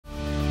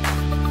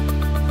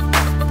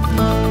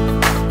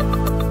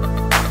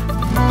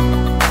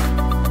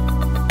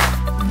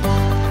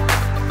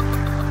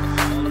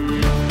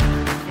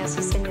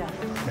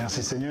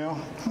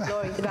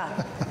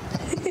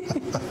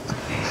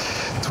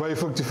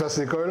fasse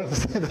l'école.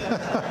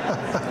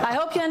 I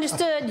hope you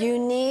understood you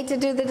need to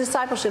do the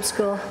discipleship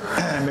school.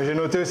 Mais j'ai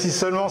noté aussi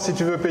seulement si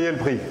tu veux payer le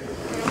prix.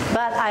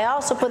 But I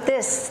also put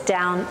this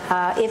down,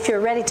 if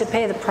you're ready to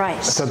pay the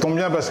price. Ça tombe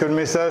bien parce que le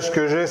message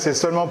que j'ai, c'est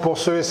seulement pour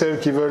ceux et celles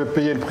qui veulent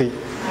payer le prix.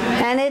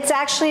 And it's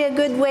actually a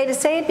good way to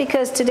say it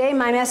because today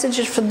my message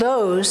is for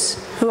those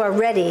who are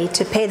ready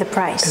to pay the Et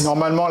price.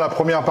 normalement, la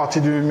première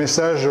partie du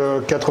message,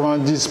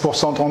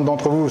 90%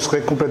 d'entre vous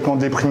serez complètement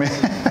déprimés.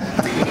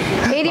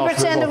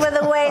 80% of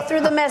the way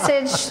through the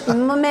message,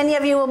 many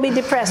of you will be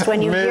depressed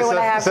when you Mais hear what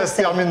I have ça to se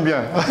say. termine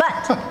bien.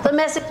 But the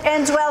message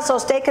ends well, so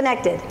stay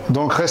connected.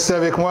 Donc restez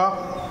avec moi.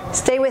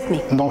 Stay with me.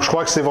 Donc je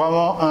crois que c'est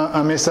vraiment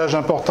un message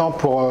important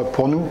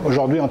pour nous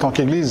aujourd'hui en tant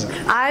qu'Église.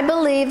 I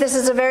believe this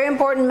is a very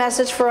important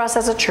message for us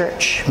as a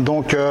church.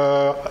 Donc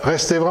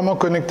restez vraiment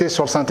connectés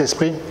sur le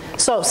Saint-Esprit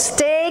So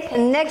stay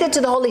connected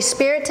to the Holy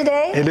Spirit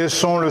today. et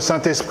laissons le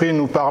Saint-Esprit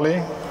nous parler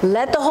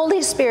Let the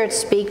Holy Spirit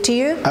speak to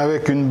you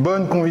avec une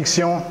bonne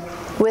conviction,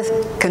 with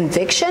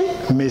conviction,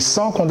 mais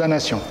sans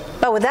condamnation.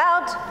 but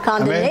without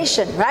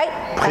condemnation, right?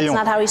 Prions.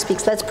 That's not how he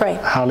speaks. Let's pray.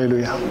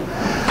 Alléluia.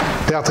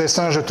 Père très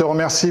saint, je te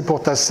remercie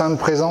pour ta sainte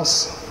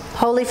présence.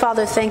 Holy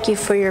Father, thank you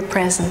for your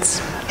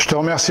presence. Je te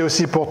remercie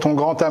aussi pour ton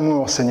grand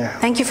amour, Seigneur.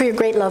 Thank you for your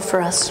great love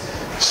for us.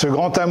 Ce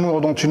grand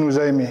amour dont tu nous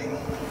as aimés.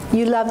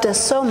 You loved us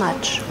so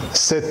much.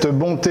 Cette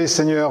bonté,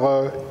 Seigneur,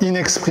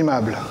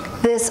 inexprimable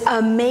This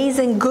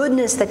amazing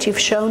goodness that you've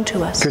shown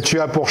to us, que tu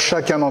as pour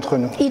chacun d'entre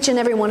nous. each and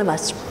every one of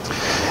us.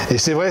 Et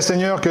c'est vrai,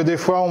 Seigneur, que des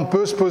fois on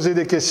peut se poser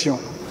des questions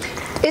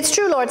It's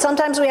true, Lord.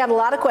 Sometimes we have a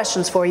lot of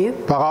questions for you,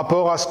 par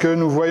rapport à ce que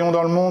nous voyons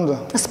dans le monde,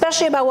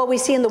 especially about what we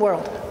see in the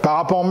world, par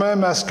rapport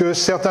même à ce que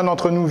certains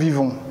d'entre nous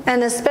vivons,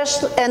 and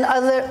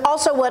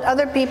also what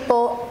other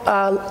people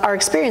are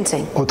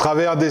experiencing. au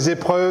travers des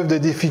épreuves, des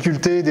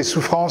difficultés, des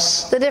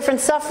souffrances. The different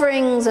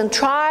sufferings and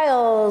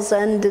trials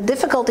and the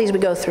difficulties we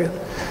go through.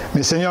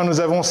 Mais Seigneur, nous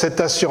avons cette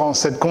assurance,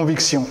 cette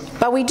conviction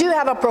But we do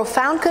have a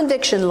profound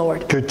conviction,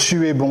 Lord, que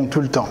tu es bon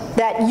tout le temps,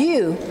 that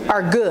you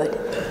are good.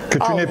 que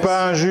tu n'es always.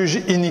 pas un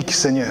juge inique,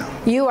 Seigneur,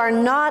 You are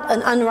not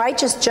an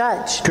unrighteous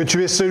judge. que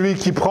tu es celui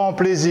qui prend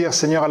plaisir,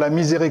 Seigneur, à la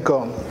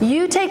miséricorde.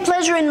 You take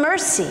pleasure in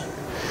mercy.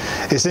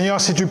 Et Seigneur,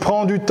 si tu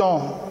prends du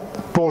temps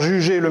pour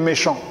juger le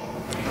méchant,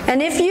 And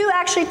if you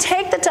actually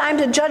take the time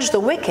to judge the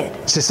wicked,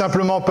 c'est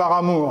simplement par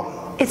amour.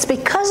 it's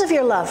because of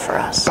your love for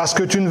us. Parce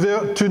que tu ne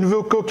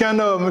veux qu'aucun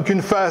homme,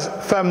 qu'une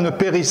femme ne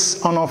périsse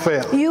en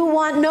enfer. You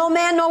want no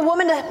man, no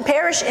woman to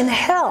perish in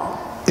hell.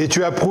 Et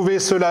tu as prouvé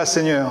cela,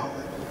 Seigneur,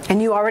 And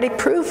you already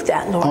proved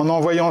that, Lord, en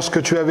envoyant ce que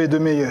tu avais de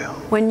meilleur,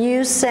 when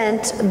you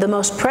sent the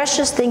most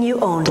precious thing you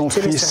owned ton to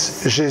this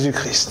Fils earth,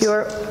 Jésus-Christ.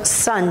 your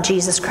Son,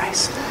 Jesus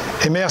Christ.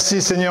 Et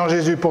merci, Seigneur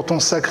Jésus, pour ton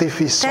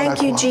sacrifice sur la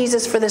Thank you, croix.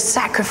 Jesus, for the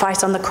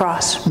sacrifice on the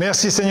cross.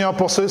 Merci, Seigneur,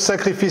 pour ce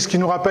sacrifice qui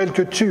nous rappelle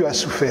que tu as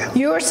souffert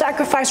Your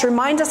sacrifice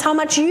reminds us how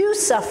much you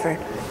suffered.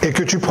 et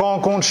que tu prends en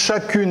compte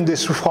chacune des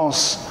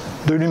souffrances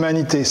de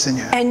l'humanité,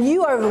 Seigneur. And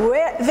you are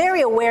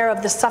very aware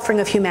of the suffering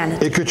of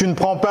humanity. Et que tu ne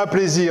prends pas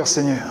plaisir,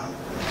 Seigneur,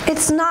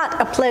 It's not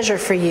a pleasure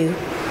for you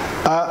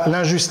à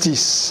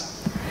l'injustice,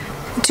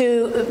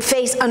 to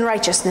face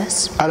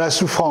unrighteousness, à la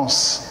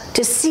souffrance,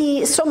 to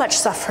see so much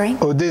suffering,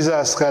 au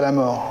désastre et à la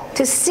mort.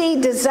 to see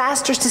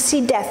disasters, to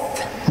see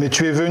death. Mais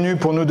tu es venu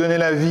pour nous donner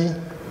la vie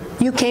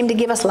You came to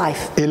give us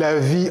life, et la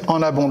vie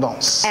en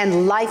abondance.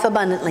 and life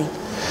abundantly.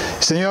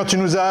 Seigneur, tu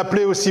nous as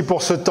appelés aussi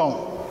pour ce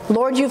temps.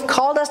 Lord, you've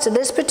called us to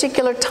this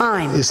particular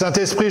time. Et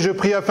Saint-Esprit, je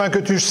prie afin que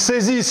tu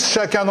saisisses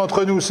chacun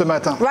d'entre nous ce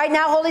matin. Right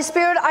now, Holy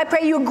Spirit, I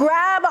pray you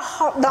grab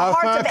the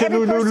hearts Afin of que every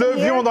nous nous person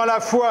levions here, dans la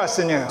foi,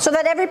 Seigneur. so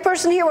that every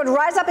person here would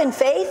rise up in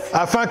faith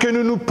Afin que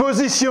nous nous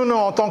positionnons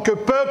en tant que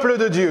peuple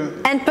de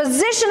Dieu and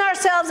position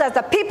ourselves as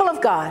the people of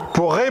God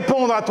pour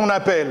répondre à ton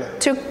appel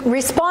to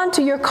respond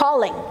to your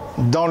calling.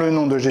 dans le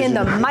nom de Jésus. In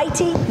the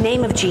mighty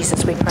name of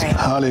Jesus, we pray.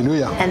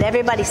 Alléluia. And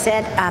everybody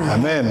said, Amen.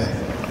 Amen.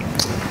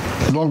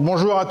 Donc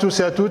bonjour à tous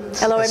et à toutes,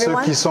 Hello, à ceux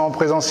everyone. qui sont en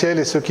présentiel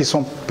et ceux qui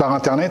sont par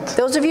Internet.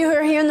 Those of you who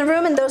are here in the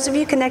room and those of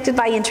you connected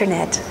by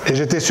internet. Et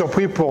j'étais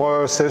surpris pour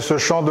ce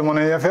chant de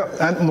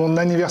mon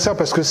anniversaire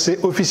parce que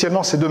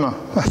officiellement c'est demain.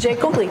 J'ai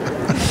compris.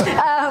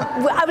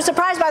 I was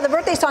surprised by the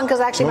birthday song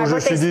because actually Donc my je me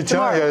suis birthday dit is tiens,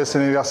 tomorrow. c'est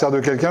l'anniversaire de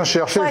quelqu'un, je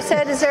cherchais. So I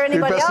said, is there Et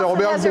le anybody else pasteur who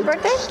Robert has me their dit,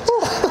 birthday?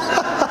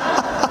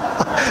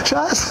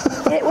 chasse.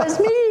 It was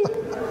me.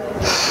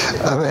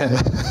 Amen.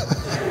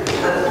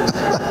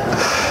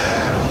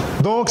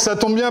 Donc ça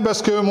tombe bien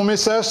parce que mon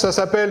message ça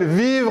s'appelle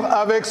Vivre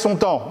avec son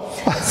temps.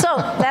 So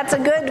that's a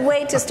good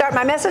way to start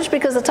my message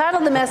because the title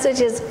of the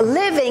message is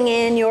Living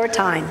in Your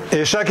Time.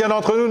 Et chacun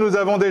d'entre nous, nous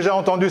avons déjà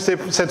entendu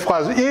cette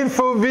phrase. Il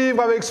faut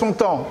vivre avec son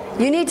temps.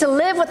 You need to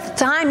live with the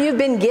time you've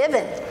been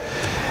given.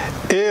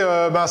 Et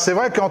c'est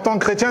vrai qu'en tant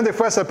que chrétien, des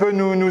fois, ça peut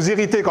nous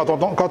irriter quand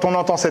on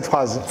entend cette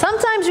phrase.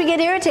 Sometimes we get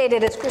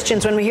irritated as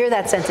Christians when we hear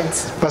that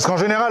sentence. Parce qu'en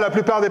général, la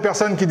plupart des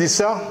personnes qui disent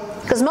ça,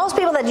 Because most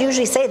people that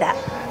usually say that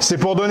c'est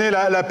pour donner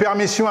la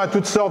permission à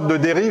toutes sortes de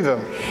dérives,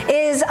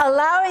 is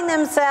allowing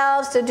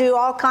themselves to do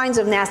all kinds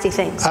of nasty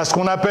things. à ce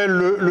qu'on appelle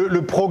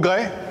le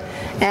progrès.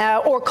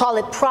 Or call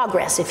it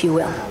progress, if you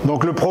will.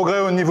 Donc le progrès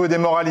au niveau des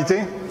moralités.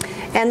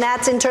 And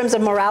that's in terms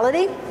of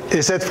morality.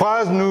 Et cette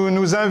phrase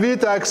nous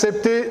invite à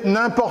accepter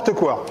n'importe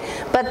quoi.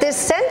 But this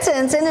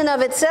sentence in and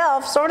of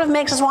itself sort of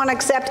makes us want to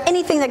accept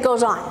anything that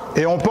goes on.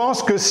 Et on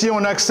pense que si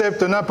on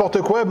accepte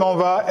n'importe quoi, ben on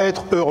va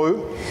être heureux.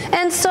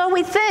 And so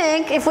we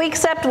think if we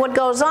accept what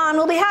goes on,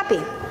 we'll be happy.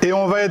 Et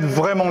on va être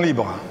vraiment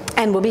libre.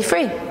 And we'll be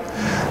free.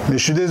 Mais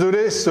je suis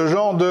désolé, ce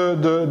genre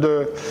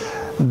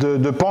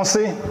de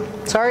pensée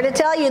Sorry to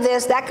tell you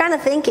this, that kind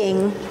of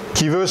thinking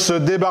qui veut se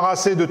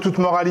débarrasser de toute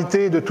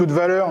moralité, de toute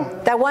valeur,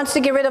 that wants to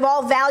get rid of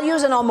all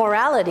values and all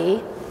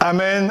morality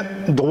amène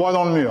droit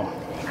dans le mur.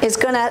 is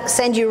going to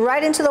send you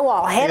right into the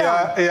wall, head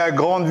on, Et à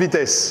grande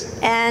vitesse.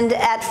 and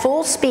at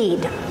full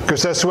speed. Que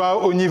ça soit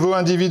au niveau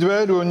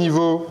individuel ou au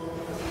niveau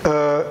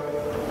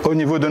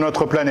de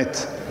notre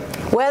planète.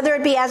 Whether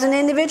it be as an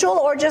individual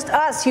or just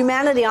us,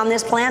 humanity on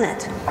this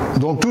planet.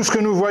 Donc tout ce que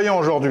nous voyons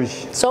aujourd'hui,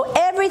 So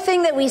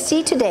everything that we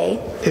see today,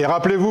 et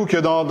rappelez-vous que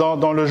dans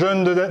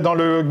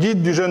le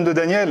guide du jeûne de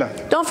Daniel,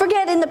 don't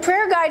forget in the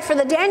prayer guide for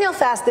the Daniel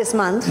fast this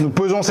month, nous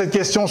posons cette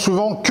question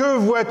souvent, que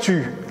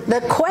vois-tu? the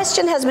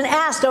question has been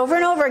asked over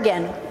and over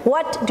again,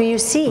 what do you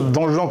see?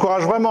 Donc je vous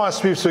encourage vraiment à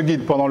suivre ce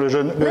guide pendant le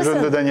jeûne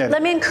de Daniel.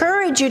 Let me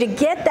encourage you to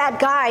get that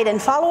guide and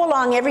follow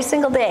along every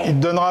single day. Il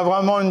donnera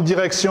vraiment une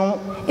direction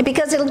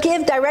Because it'll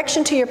give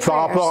direction to your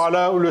par rapport prayers à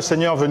là où le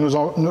Seigneur veut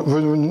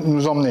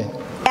nous emmener.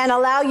 and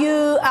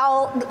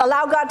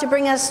allow God to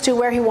bring us to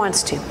where He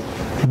wants to.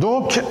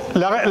 Donc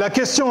la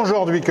question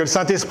aujourd'hui que le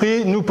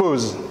Saint-Esprit nous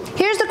pose,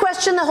 Here's the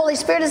question the Holy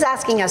Spirit is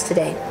asking us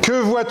today.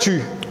 que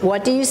vois-tu?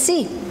 What do you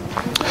see?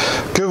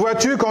 Que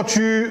vois-tu quand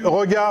tu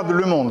regardes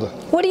le monde?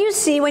 What do you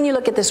see when you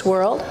look at this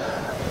world?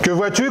 Que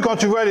vois-tu quand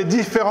tu vois les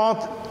différentes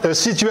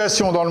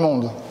situations dans le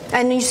monde?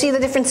 And you see the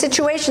different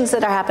situations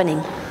that are happening?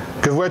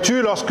 Que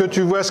vois-tu lorsque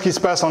tu vois ce qui se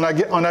passe en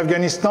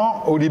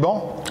Afghanistan, au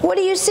Liban? What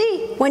do you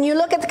see when you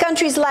look at the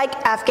countries like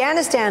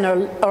Afghanistan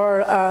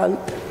or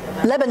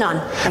Lebanon?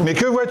 Mais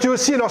que vois-tu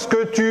aussi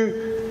lorsque tu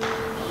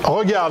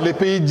regardes les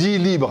pays dits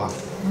libres?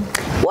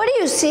 What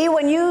do you see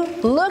when you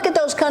look at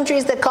those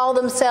countries that call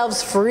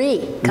themselves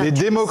free Les countries?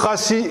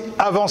 démocraties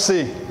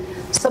avancées.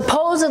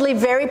 Supposedly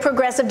very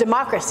progressive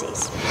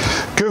democracies.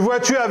 Que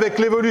vois-tu avec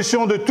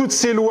l'évolution de toutes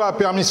ces lois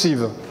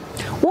permissives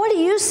What do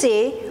you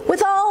see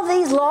with all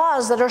these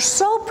laws that are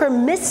so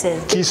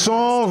permissive qui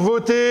sont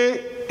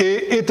votées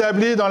et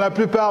établies dans la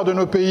plupart de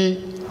nos pays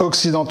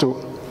occidentaux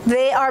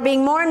They are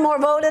being more and more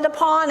voted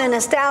upon and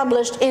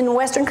established in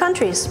Western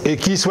countries. et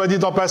qui, soit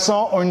dit en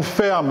passant, ont une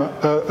ferme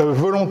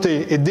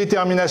volonté et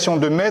détermination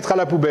de mettre à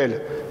la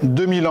poubelle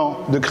 2000 ans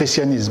de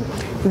christianisme.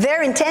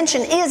 Their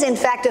intention is, in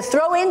fact, to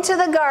throw into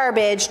the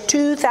garbage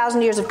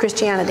 2,000 years of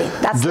Christianity.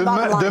 That's the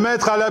bottom De line.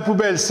 mettre à la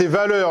poubelle ces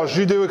valeurs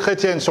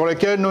judéo-chrétiennes sur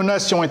lesquelles nos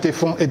nations étaient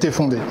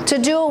fondées. To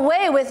do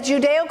away with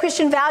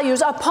Judeo-Christian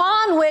values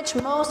upon which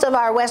most of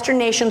our Western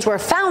nations were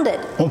founded.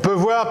 On peut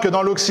voir que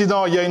dans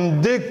l'Occident, il y a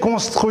une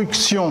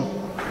déconstruction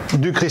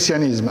du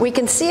christianisme. We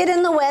can see it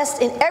in the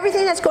West, in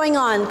everything that's going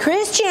on.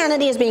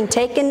 Christianity is being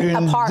taken Une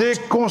apart.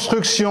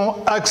 déconstruction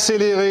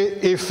accélérée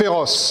et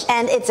féroce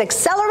And it's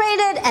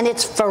accelerated and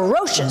it's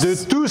ferocious. de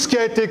tout ce qui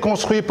a été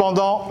construit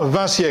pendant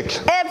 20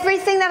 siècles.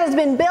 Everything that has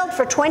been built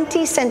for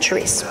 20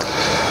 centuries.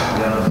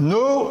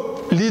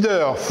 Nos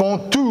leaders font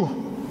tout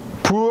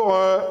pour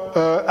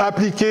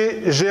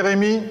appliquer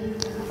Jérémie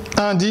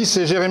 1.10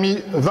 et Jérémie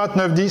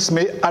 29.10,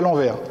 mais à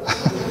l'envers.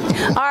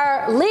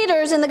 Our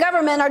leaders in the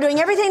government are doing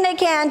everything they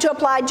can to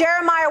apply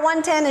Jeremiah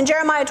 1:10 and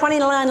Jeremiah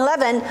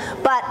 29:11,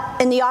 but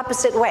in the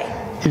opposite way.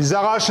 Ils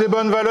arrachent les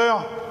bonnes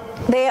valeurs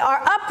They are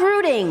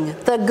uprooting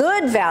the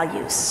good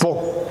values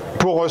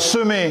pour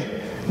semer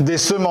des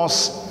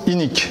semences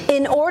iniques.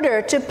 in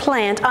order to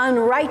plant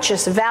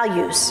unrighteous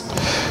values.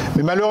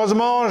 Mais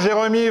malheureusement,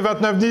 Jérémie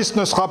 29.10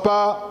 ne sera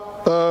pas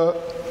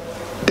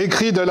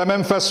écrit de la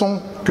même façon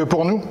que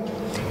pour nous.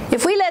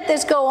 If we let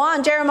this go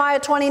on, Jeremiah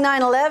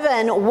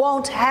 29:11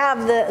 won't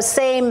have the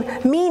same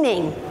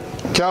meaning.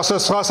 Car ce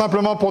sera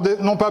simplement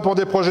non pas pour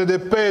des projets de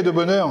paix et de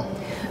bonheur,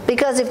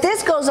 Because if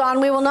this goes on,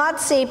 we will not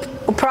see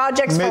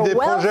projects mais for des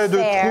projets de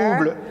welfare,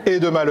 troubles et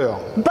de malheur.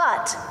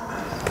 but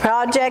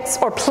projects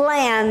or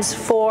plans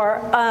for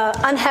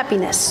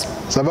unhappiness.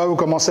 Ça va, vous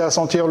commencez à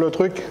sentir le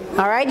truc?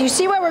 All right, you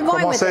see where we're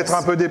going with Commencez à this? être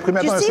un peu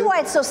déprimé. You Attends, see why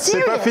it's so c'est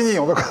serious? pas fini,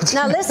 on va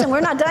continuer. Now listen, we're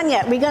not done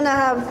yet. We're going to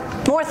have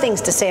more things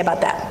to say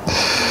about that.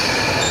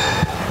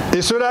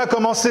 Et cela a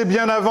commencé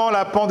bien avant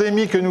la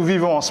pandémie que nous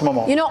vivons en ce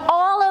moment. You know,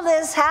 all of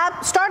this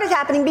started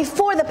happening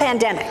before the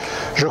pandemic.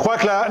 Je crois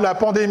que la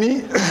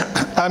pandémie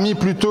a mis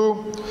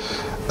plutôt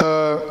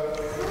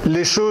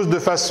les choses de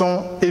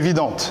façon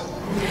évidente.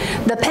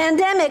 The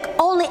pandemic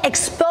only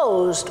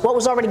exposed what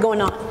was already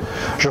going on.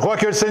 Je crois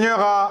que le Seigneur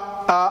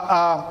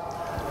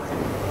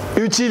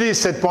utilise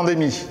cette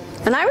pandémie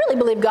And I really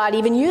believe God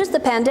even used the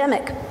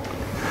pandemic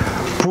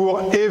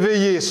pour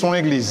éveiller son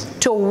Église.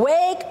 to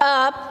wake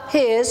up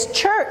His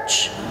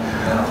church.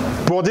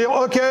 Pour dire,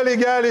 ok les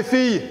gars, les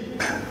filles,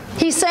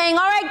 He's saying,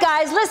 all right,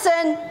 guys,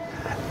 listen.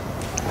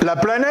 la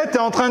planète est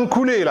en train de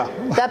couler là.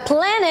 The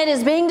planet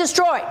is being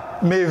destroyed.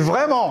 Mais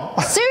vraiment.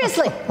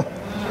 Seriously.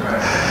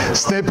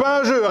 Ce n'est pas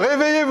un jeu,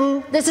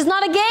 réveillez-vous. This is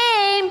not a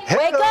game. Hello,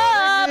 Wake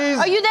up. Église.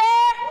 Are you there?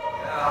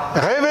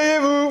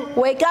 Réveillez-vous.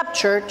 Wake up,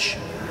 church.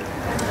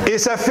 Et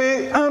ça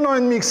fait 1 an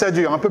et demi que ça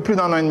dure, un peu plus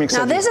d'1 an et demi que ça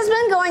Now, dure. this has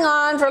been going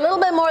on for a little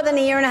bit more than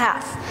a year and a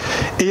half.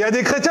 Et il y a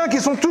des chrétiens qui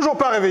sont toujours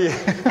pas réveillés.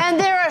 And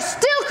there are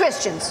still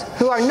Christians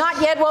who are not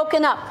yet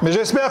woken up. Mais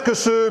j'espère que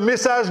ce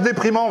message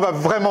déprimant va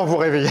vraiment vous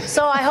réveiller.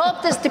 So I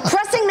hope this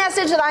depressing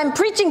message that I'm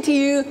preaching to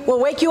you will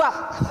wake you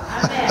up.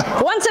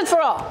 Once and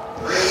for all.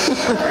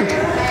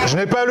 Je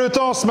n'ai pas le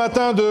temps ce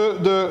matin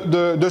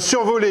de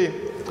survoler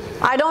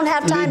I don't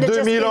have les time to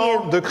just give 2000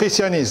 ans you de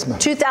christianisme.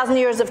 2,000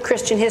 years of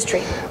Christian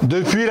history.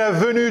 Depuis la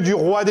venue du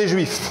roi des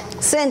Juifs,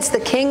 Since the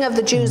King of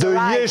the Jews de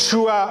arrived.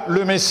 Yeshua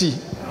le Messie,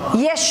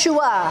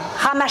 Yeshua,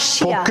 pour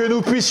HaMashiach. que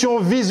nous puissions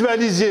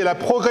visualiser la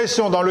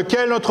progression dans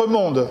laquelle notre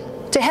monde,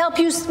 To help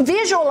you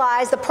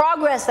visualize the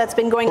progress that's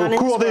been going on au in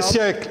cours des this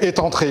world siècles, est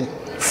entré.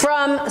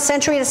 from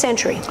century to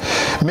century.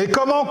 Mais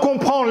comment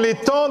comprendre les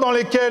temps dans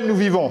lesquels nous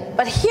vivons?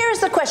 But here's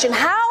the question.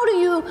 How do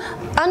you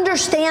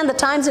understand the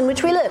times in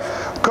which we live?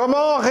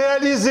 Comment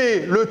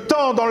réaliser le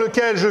temps dans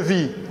lequel je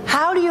vis?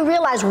 How do you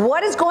realize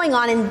what is going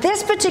on in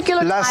this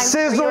particular La time for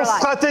saison your life?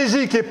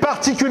 stratégique et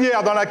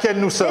particulière dans laquelle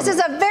nous sommes. This is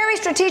a very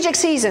strategic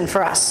season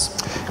for us.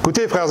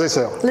 Écoutez, frères et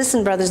sœurs,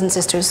 Listen, brothers and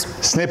sisters.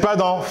 ce n'est pas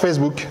dans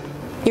Facebook,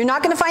 You're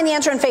not going to find the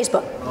answer on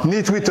Facebook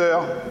ni Twitter,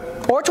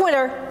 or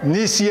Twitter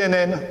ni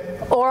CNN,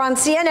 or on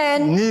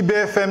CNN ni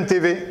BFM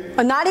TV.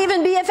 or not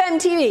even BFM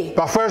TV.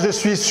 Parfois, je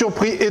suis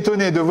surpris,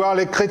 étonné de voir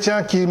les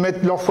chrétiens qui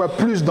mettent leur foi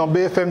plus dans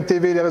BFM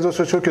TV et les réseaux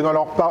sociaux que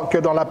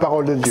dans la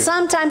parole de Dieu.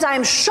 Sometimes I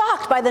am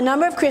shocked by the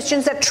number of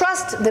Christians that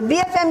trust the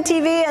BFM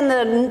TV and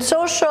the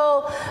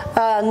social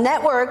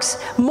networks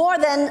more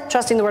than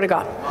trusting the Word of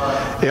God.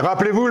 Et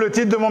rappelez-vous, le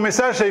titre de mon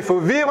message, c'est « Il faut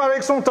vivre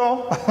avec son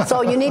temps ».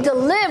 So you need to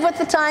live with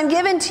the time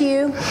given to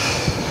you.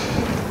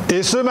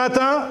 Et ce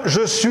matin,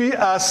 je suis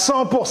à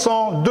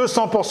 100%,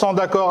 200%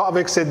 d'accord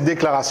avec cette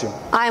déclaration.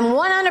 I am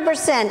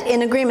 100%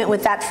 in agreement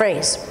with that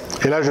phrase.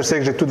 Et là, je sais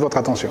que j'ai toute votre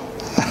attention.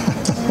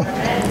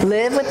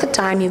 Live with the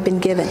time you've been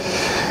given.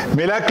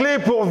 Mais la clé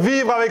pour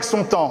vivre avec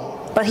son temps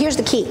But here's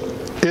the key.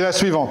 est la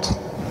suivante.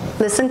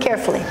 Listen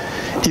carefully.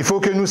 Il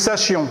faut que nous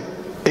sachions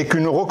et que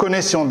nous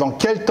reconnaissions dans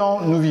quel temps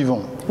nous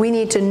vivons. We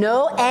need to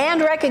know and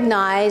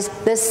recognize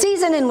the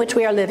season in which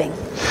we are living.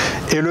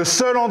 Et le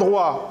seul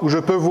endroit où je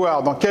peux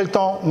voir dans quel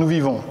temps nous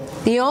vivons,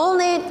 The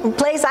only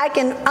place I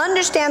can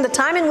understand the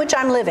time in which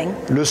I'm living,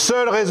 le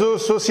seul réseau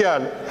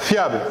social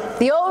fiable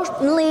the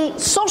only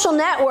social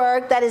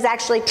network that is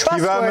actually qui va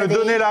me trustworthy,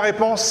 donner la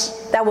réponse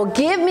that will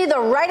give me the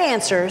right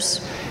answers,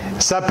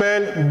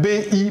 s'appelle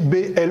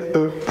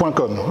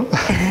bible.com.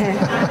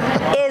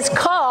 is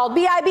called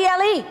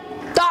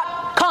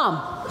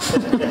bible.com.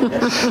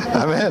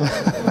 Amen.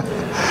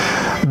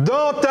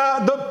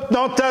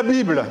 Dans ta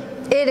Bible,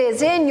 It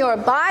is in your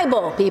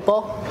Bible,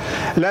 people.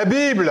 la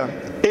Bible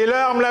est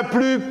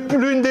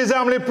l'une des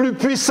armes les plus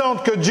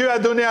puissantes que Dieu a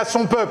données à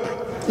son peuple.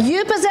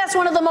 You possess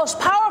one of the most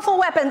powerful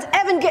weapons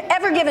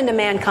ever given to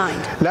mankind.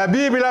 La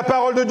Bible et la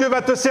parole de Dieu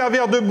va te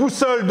servir de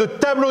boussole, de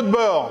tableau de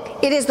bord,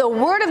 It is the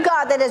Word of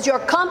God that is your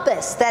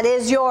compass, that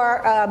is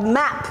your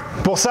map.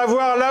 pour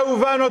savoir là où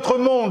va notre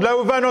monde, là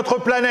où va notre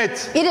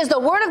planète. It is the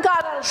Word of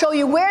God that will show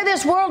you where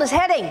this world is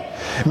heading.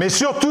 Mais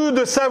surtout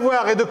de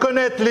savoir et de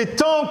connaître les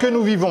temps que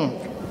nous vivons,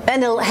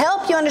 And it'll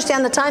help you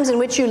understand the times in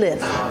which you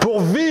live,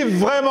 pour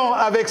vivre vraiment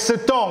avec ce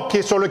temps qui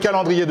est sur le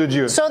calendrier de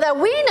Dieu. so that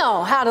we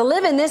know how to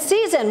live in this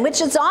season, which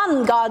is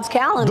on God's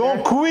calendar.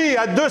 Donc oui,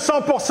 à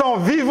 200%,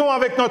 vivons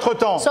avec notre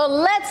temps, So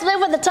let's live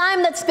with the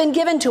time that's been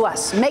given to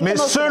us. Make mais the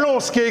most of it. selon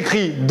ce qui est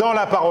écrit dans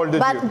la parole de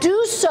Dieu. But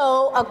do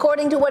so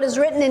according to what is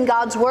written in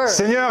God's Word.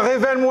 Seigneur,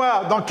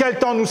 révèle-moi dans quel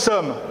temps nous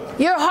sommes,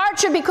 Your heart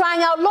should be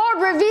crying out,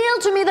 Lord, reveal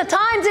to me the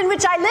times in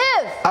which I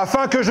live,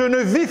 afin que je ne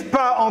vive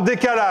pas en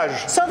décalage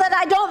so that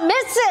I don't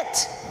miss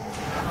it,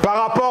 par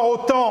rapport au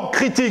temps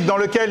critique dans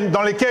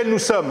lesquels nous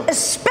sommes.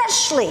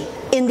 especially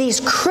in these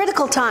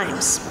critical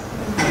times.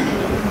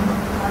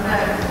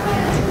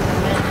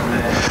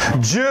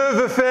 Dieu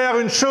veut faire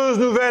une chose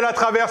nouvelle à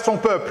travers son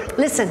peuple.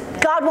 Listen,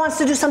 God wants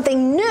to do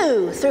something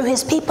new through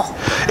His people.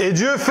 Et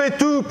Dieu fait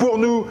tout pour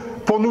nous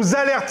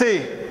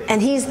alerter, And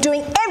He's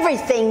doing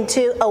everything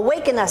to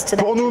awaken us to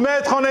pour that. nous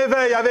mettre en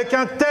éveil avec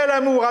un tel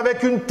amour,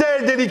 avec une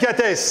telle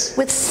délicatesse.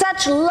 With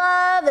such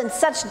love and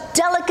such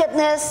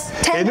delicateness,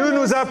 Et nous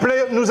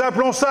tenderness,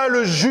 appelons ça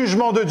le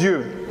jugement de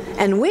Dieu.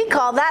 and we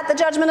call that the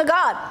judgment of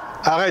God.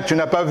 Arrête, tu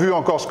n'as pas vu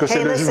encore ce que c'est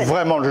Hey, listen.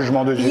 vraiment le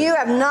jugement de Dieu. You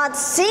have not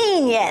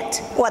seen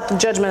yet what the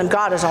judgment of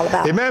God is all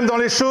about. Et même dans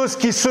les choses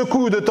qui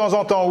secouent de temps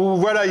en temps, où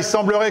voilà, il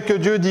semblerait que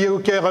Dieu dit «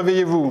 Ok,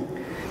 réveillez-vous ».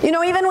 You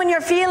know, even when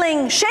you're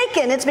feeling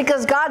shaken, it's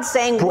because God's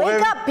saying,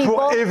 wake up, people.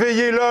 Pour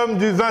éveiller l'homme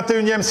du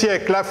 21e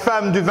siècle, la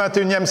femme du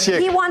 21e He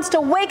siècle, wants to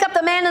wake up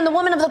the man and the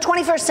woman of the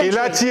 21st et century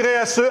l'attirer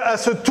à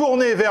se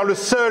tourner vers le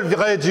seul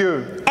vrai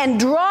Dieu, and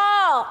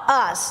draw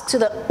us to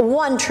the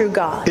one true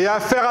God. et à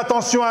faire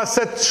attention à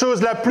cette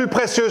chose la plus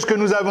précieuse que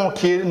nous avons,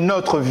 qui est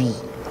notre vie.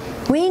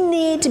 We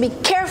need to be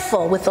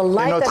careful with the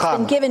life notre that's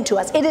been âme. given to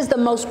us. It is the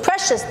most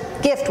precious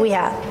gift we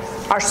have,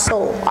 our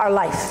soul, our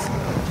life.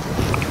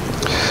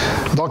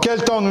 Dans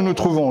quel temps nous nous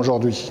trouvons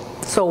aujourd'hui?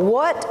 So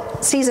what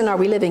season are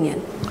we living in?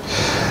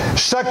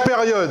 Chaque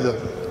période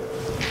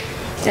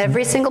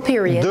Every single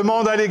period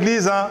demande à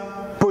l'Église un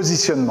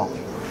positionnement.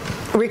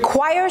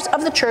 requires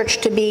of the church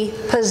to be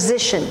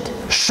positioned.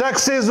 Chaque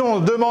saison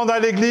demande à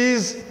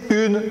l'Église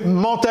une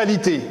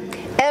mentalité.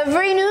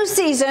 Every new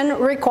season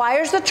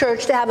requires the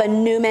church to have a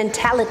new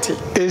mentality.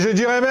 Et je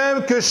dirais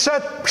même que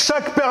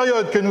chaque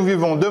période que nous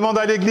vivons demande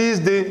à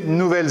l'Église des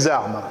nouvelles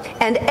armes.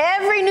 And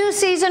every new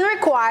season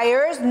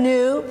requires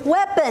new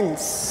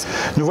weapons.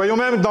 Nous voyons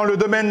même dans le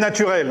domaine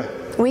naturel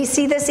We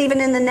see this even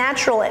in the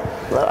natural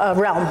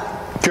realm.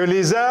 que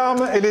les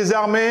armes et les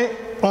armées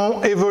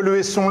ont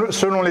évolué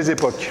selon les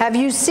époques. Have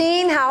you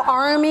seen how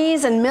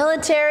armies and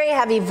military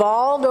have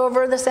evolved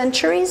over the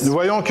centuries? Nous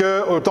voyons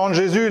qu'au temps de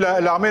Jésus,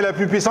 l'armée la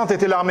plus puissante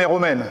était l'armée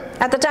romaine.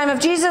 At the time of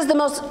Jesus, the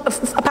most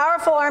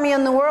powerful army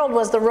in the world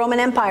was the Roman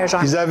Empire's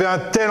army. Ils avaient un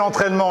tel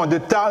entraînement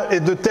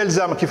et de telles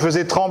armes qui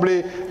faisaient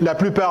trembler la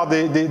plupart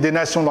des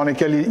nations dans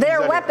lesquelles ils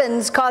Their allaient.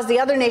 weapons caused the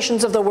other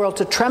nations of the world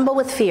to tremble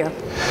with fear.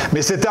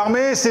 Mais cette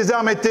armée, ces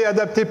armes étaient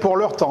adaptées pour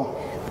leur temps.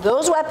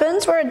 Those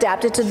weapons were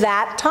adapted to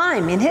that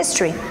time in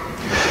history.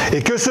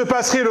 Et que se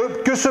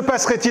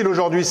passerait-il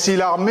aujourd'hui si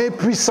l'armée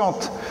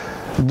puissante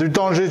du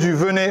temps de Jésus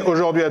venait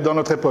aujourd'hui dans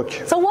notre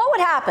époque? So what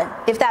would happen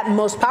if that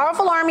most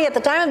powerful army at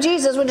the time of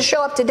Jesus were to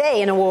show up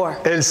today in a war?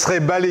 Elle serait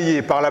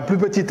balayée par la plus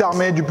petite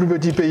armée du plus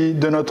petit pays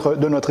de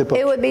notre époque.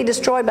 It would be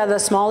destroyed by the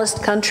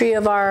smallest country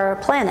of our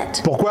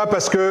planet. Pourquoi?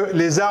 Parce que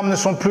les armes ne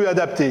sont plus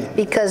adaptées.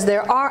 Because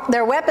their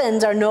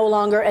weapons are no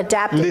longer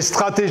adapted. Les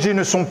stratégies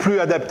ne sont plus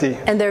adaptées.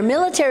 And their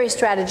military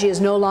strategy is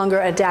no longer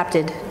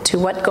adapted to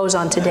what goes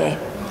on today.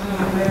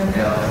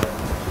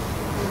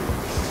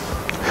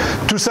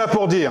 Tout ça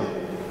pour dire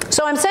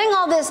So I'm saying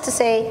all this to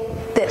say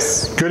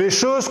this. que les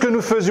choses que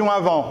nous faisions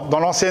avant, dans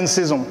l'ancienne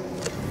saison,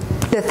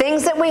 The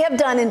things that we have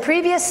done in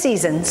previous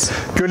seasons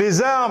que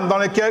les armes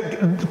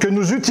que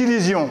nous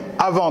utilisions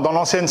avant, dans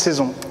l'ancienne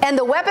saison, and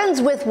the weapons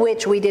with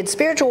which we did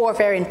spiritual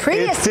warfare in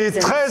previous étaient seasons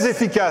très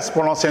efficaces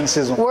pour l'ancienne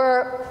saison,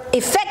 were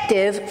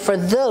effective for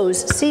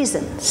those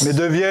seasons. mais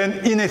deviennent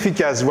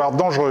inefficaces, voire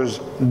dangereuses,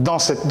 dans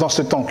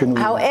ce temps que nous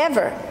vivons.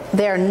 However,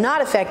 they're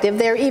not effective.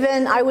 They're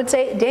even, I would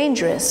say,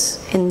 dangerous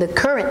in the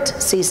current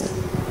season.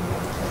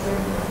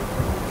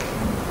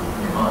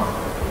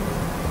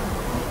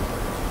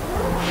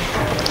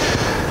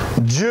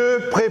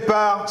 Dieu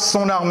prépare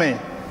son armée.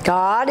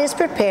 God is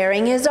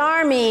preparing his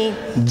army.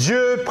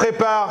 Dieu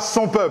prépare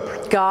son peuple.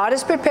 God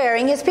is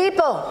preparing his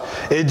people.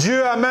 Et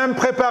Dieu a même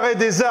préparé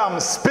des armes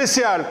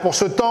spéciales pour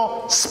ce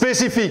temps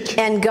spécifique.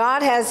 And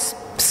God has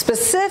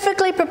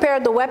specifically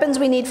prepared the weapons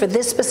we need for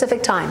this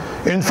specific time.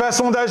 Une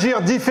façon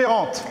d'agir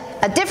différente,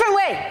 A different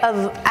way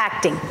of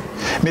acting,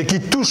 mais qui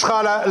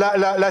touchera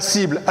la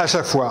cible à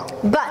chaque fois.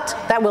 but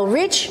that will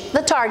reach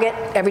the target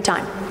every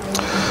time.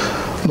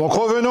 Donc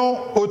revenons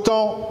au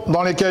temps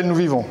dans lesquels nous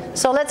vivons.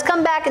 So let's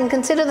come back and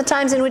consider the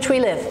times in which we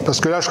live. Parce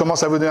que là, je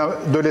commence à vous donner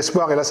de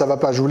l'espoir et là, ça va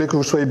pas. Je voulais que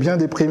vous soyez bien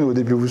déprimés au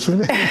début, vous vous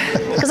souvenez?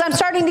 Because I'm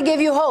starting to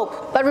give you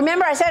hope. But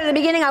remember, I said at the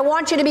beginning, I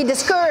want you to be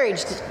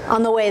discouraged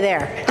on the way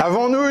there.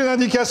 Avons-nous une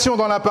indication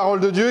dans la parole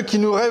de Dieu qui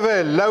nous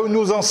révèle là où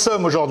nous en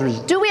sommes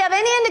aujourd'hui? Do we have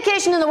any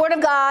indication in the Word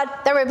of God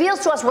that reveals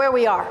to us where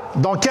we are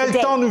Dans quel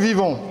today, temps nous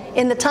vivons?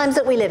 in the times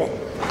that we live in?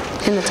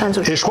 In the times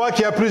Et je crois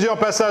qu'il y a plusieurs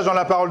passages dans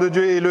la parole de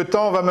Dieu et le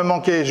temps va me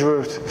manquer.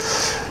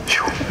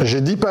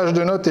 J'ai 10 pages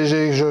de notes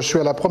et je suis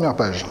à la première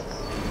page.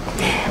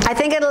 I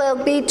think it'll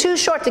be too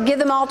short to give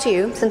them all to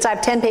you, since I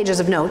have 10 pages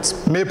of notes.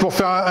 Mais pour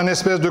faire un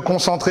espèce de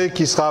concentré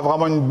qui sera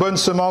vraiment une bonne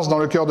semence dans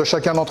le cœur de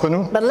chacun d'entre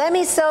nous, But let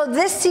me sow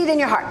this seed in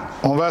your heart.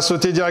 on va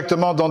sauter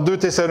directement dans 2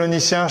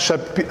 Thessaloniciens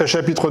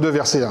chapitre 2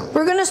 verset 1.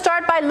 We're going to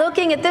start by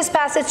looking at this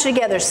passage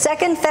together.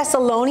 2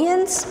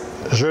 Thessalonians.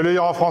 Je vais le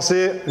lire en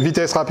français,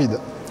 vitesse rapide.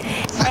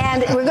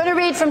 And we're going to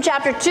read from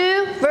chapter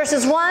 2,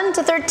 verses 1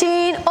 to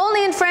 13,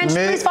 only in French.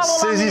 Mais Please follow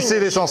along in saisissez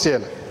English.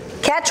 l'essentiel.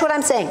 Catch what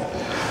I'm saying.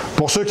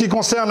 Pour ce qui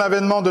concerne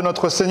l'avènement de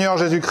notre Seigneur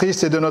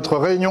Jésus-Christ et de notre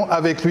réunion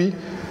avec lui,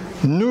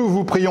 nous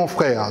vous prions,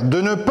 frères,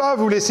 de ne pas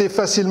vous laisser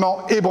facilement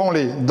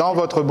ébranler dans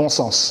votre bon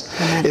sens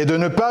et de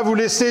ne pas vous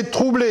laisser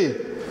troubler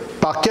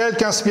par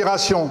quelque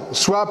inspiration,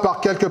 soit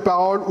par quelque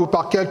parole ou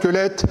par quelque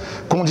lettre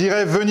qu'on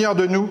dirait venir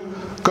de nous,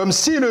 comme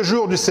si le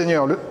jour du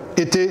Seigneur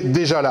était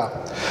déjà là.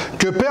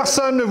 Que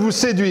personne ne vous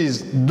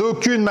séduise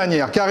d'aucune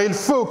manière, car il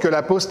faut que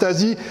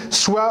l'apostasie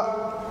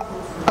soit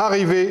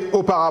arrivé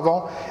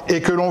auparavant et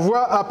que l'on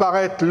voit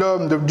apparaître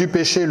l'homme du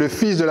péché, le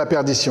fils de la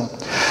perdition.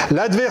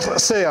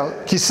 L'adversaire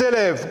qui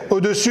s'élève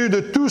au-dessus de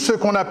tout ce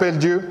qu'on appelle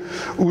Dieu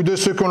ou de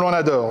ce que l'on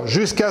adore,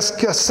 jusqu'à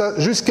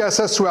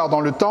s'asseoir dans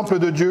le temple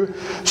de Dieu,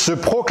 se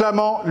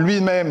proclamant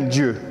lui-même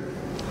Dieu.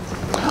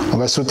 On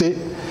va sauter.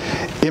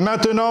 Et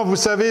maintenant, vous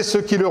savez ce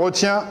qui le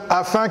retient,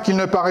 afin qu'il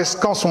ne paraisse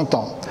qu'en son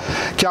temps.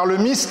 Car le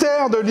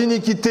mystère de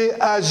l'iniquité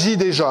agit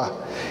déjà.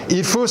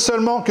 Il faut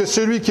seulement que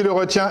celui qui le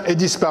retient ait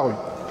disparu.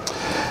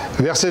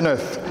 Verset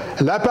 9.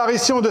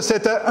 L'apparition de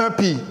cet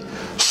impie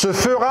se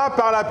fera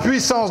par la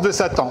puissance de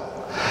Satan,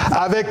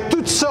 avec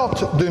toutes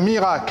sortes de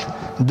miracles,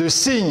 de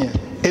signes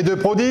et de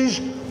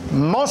prodiges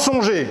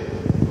mensongers,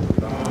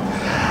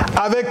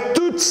 avec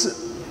toutes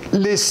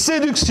les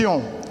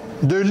séductions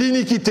de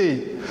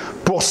l'iniquité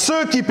pour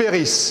ceux qui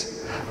périssent,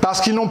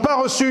 parce qu'ils n'ont pas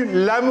reçu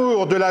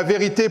l'amour de la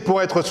vérité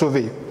pour être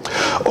sauvés.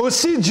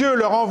 Aussi Dieu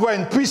leur envoie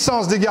une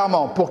puissance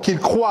d'égarement pour qu'ils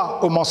croient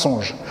au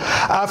mensonge,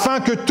 afin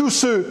que tous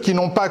ceux qui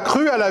n'ont pas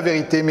cru à la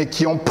vérité, mais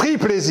qui ont pris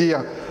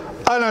plaisir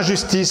à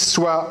l'injustice,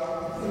 soient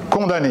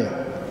condamnés.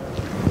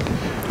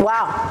 Wow,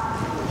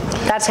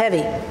 that's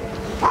heavy.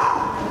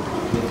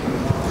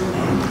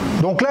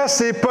 Donc là,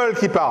 c'est Paul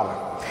qui parle.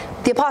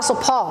 The Apostle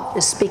Paul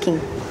is speaking.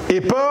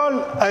 Et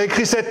Paul a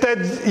écrit cette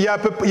lettre il y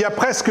a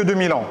presque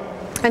 2000 ans.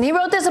 And he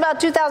wrote this about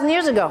 2,000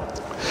 years ago.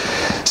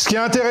 Ce qui est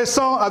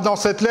intéressant dans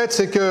cette lettre,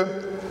 c'est que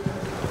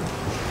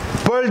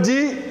Paul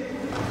dit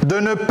de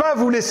ne pas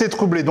vous laisser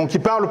troubler. Donc il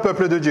parle au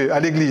peuple de Dieu, à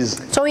l'Église.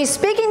 So he's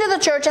speaking to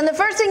the church, and the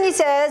first thing he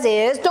says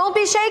is, don't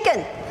be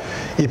shaken.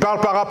 Il parle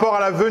par rapport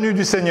à la venue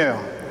du Seigneur.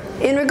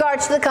 In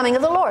regards to the coming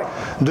of the Lord.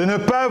 De ne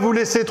pas vous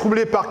laisser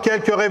troubler par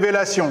quelques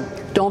révélations.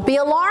 Don't be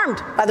alarmed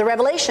by the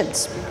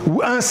revelations.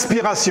 Ou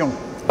inspirations.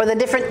 Or the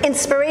different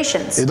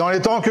inspirations. Et dans les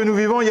temps que nous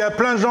vivons, il y a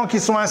plein de gens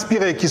qui sont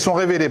inspirés, qui sont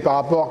révélés par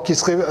rapport,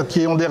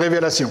 qui ont des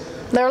révélations.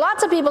 There are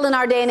lots of people in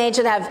our day and age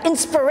that have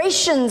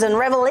inspirations and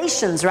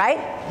revelations, right?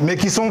 Mais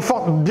qui sont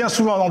bien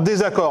souvent en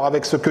désaccord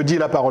avec ce que dit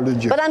la parole de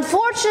Dieu. But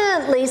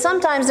unfortunately,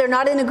 sometimes they're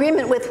not in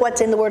agreement with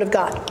what's in the Word of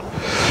God.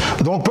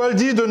 Donc Paul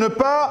dit de ne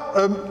pas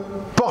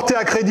porter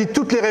à crédit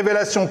toutes les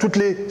révélations, toutes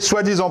les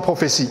soi-disant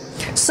prophéties.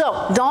 So,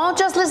 don't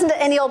just listen to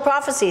any old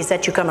prophecies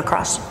that you come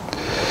across.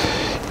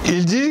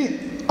 Il dit,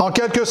 en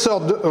quelque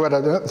sorte,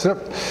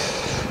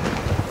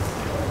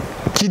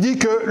 qui dit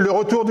que le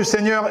retour du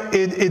Seigneur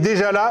est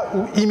déjà là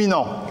ou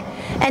imminent.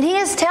 And he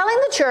is telling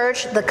the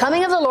church the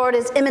coming of the Lord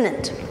is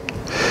imminent.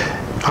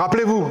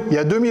 Rappelez-vous, il y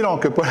a 2000 ans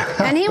que Paul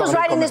And he was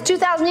writing this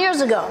 2,000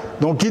 years ago.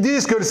 Donc ils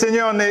disent que le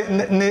Seigneur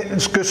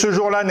que ce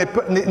jour-là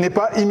n'est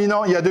pas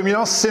imminent il y a 2000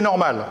 ans, c'est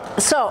normal.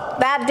 So,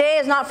 that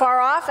day is not far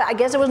off. I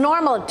guess it was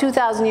normal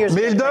 2,000 years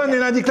ago. Mais il donne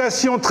une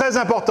indication très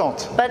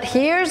importante. But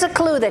here's a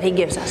clue that he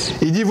gives us.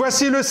 Il dit,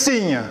 voici le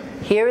signe.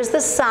 Here is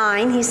the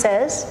sign, he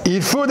says.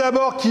 Il faut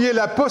d'abord qu'il y ait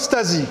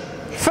l'apostasie.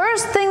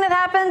 First thing that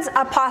happens,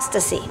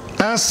 apostasy.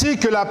 Ainsi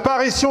que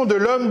l'apparition de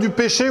l'homme du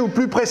péché, ou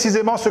plus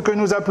précisément ce que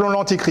nous appelons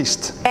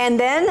l'Antichrist. And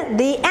then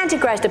the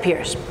Antichrist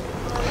appears.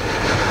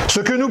 Ce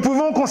que nous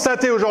pouvons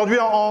constater aujourd'hui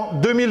en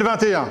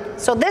 2021,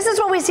 So this is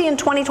what we see in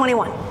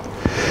 2021.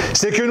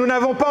 c'est que nous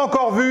n'avons pas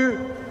encore vu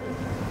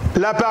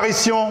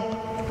l'apparition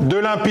de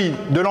l'impie,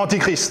 de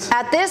l'Antichrist.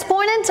 At this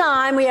point in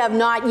time, we have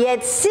not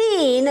yet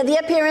seen the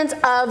appearance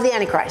of the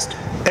Antichrist.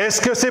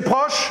 Est-ce que c'est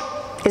proche?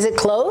 Is it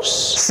close?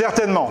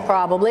 Certainement.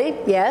 Probably,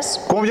 yes.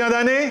 Combien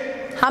d'années?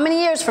 How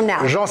many years from now?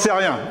 J'en sais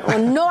rien. Well,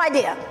 no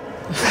idea.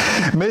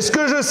 Mais ce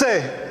que je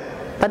sais,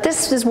 But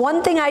this is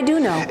one thing I do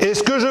know. et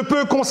ce que je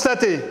peux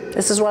constater,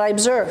 This is what I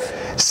observe.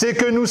 c'est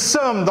que nous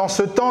sommes dans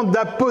ce temps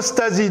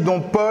d'apostasie dont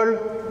Paul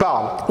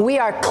parle. We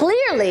are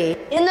clearly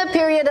in the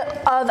period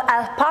of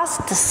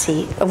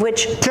apostasy, of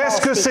which Paul Qu'est-ce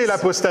que c'est speaks.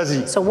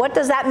 l'apostasie? So what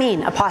does that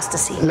mean,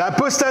 apostasy?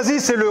 L'apostasie,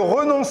 c'est le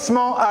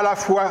renoncement à la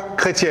foi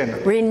chrétienne.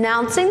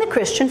 Renouncing the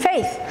Christian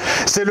faith.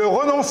 C'est le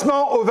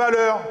renoncement aux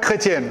valeurs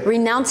chrétiennes.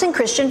 Renouncing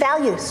Christian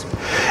values.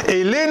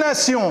 Et les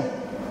nations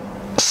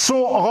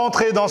sont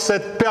rentrées dans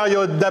cette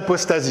période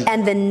d'apostasie.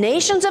 And the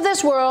nations of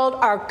this world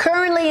are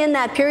currently in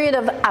that period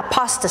of Ce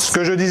apostasy,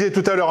 que je disais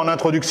tout à l'heure en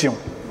introduction.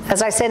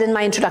 as I said in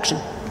my introduction.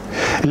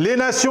 Les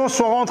nations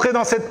sont rentrées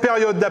dans cette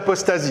période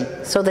d'apostasie.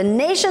 So the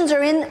nations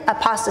are in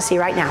apostasy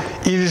right now.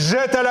 Ils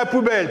jettent à la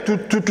poubelle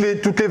toutes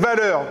les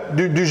valeurs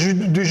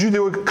du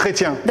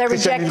judéo-chrétien, They're du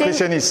rejecting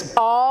christianisme.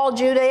 all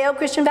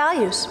Judeo-Christian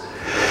values.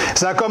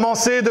 Ça a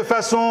commencé d'une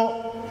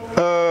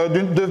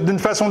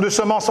façon de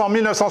semence en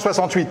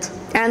 1968.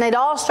 And it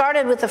all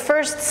started with the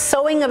first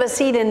sowing of a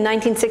seed in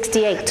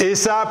 1968. Et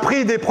ça a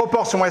pris des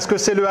proportions. Est-ce que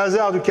c'est le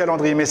hasard du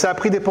calendrier? Mais ça a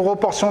pris des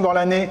proportions dans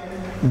l'année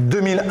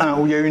 2001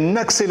 où il y a eu une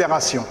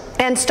accélération.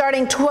 And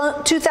starting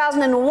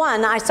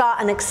 2001, I saw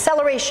an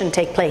acceleration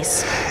take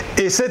place.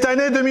 Et cette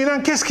année 2001,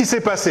 qu'est-ce qui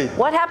s'est passé?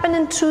 What happened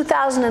in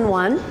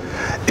 2001?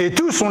 Et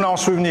tous on a en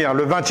souvenir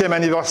le 20e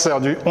anniversaire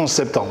du 11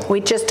 septembre.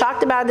 We just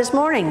talked about it this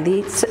morning,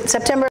 the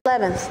September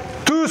 11th.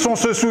 Tous on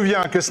se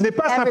souvient que ce n'est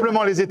pas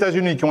simplement les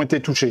États-Unis qui ont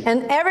été touchés.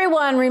 And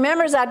everyone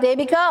remembers that day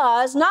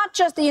because not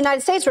just the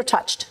United States were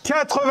touched.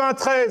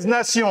 93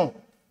 nations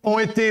ont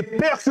été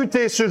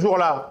percutées ce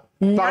jour-là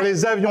par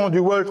les avions du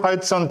World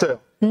Trade Center.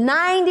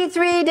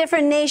 93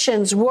 different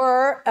nations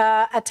were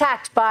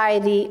attacked by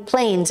the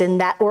planes in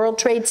that World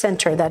Trade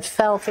Center that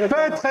fell to the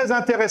Fait ground. très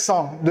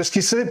intéressant de ce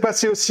qui s'est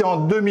passé aussi en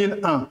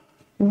 2001.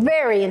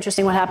 Very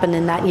interesting what happened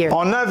in that year.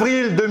 En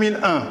avril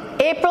 2001,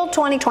 April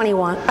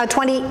 2001,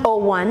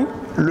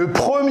 le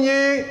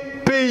premier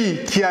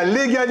pays qui a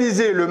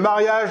légalisé le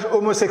mariage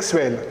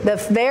homosexuel, the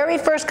very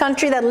first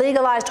country that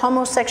legalized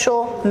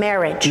homosexual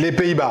marriage les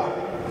Pays-Bas.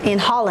 in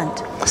Holland.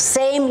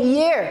 Same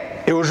year.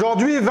 Et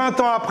aujourd'hui, 20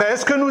 ans après,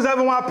 est-ce que nous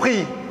avons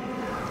appris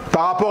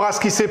par rapport à ce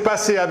qui s'est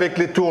passé avec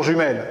les tours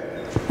jumelles?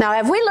 Now,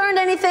 have we learned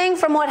anything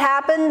from what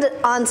happened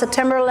on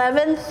September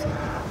 11th?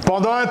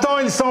 Pendant un temps,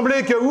 il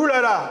semblait que,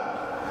 oulala,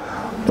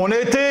 On a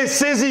été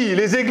saisis,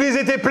 les églises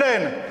étaient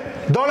pleines,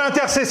 dans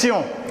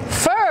l'intercession.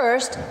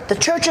 First, the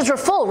churches were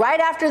full. Right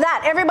after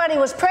that, everybody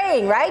was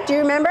praying, right? Do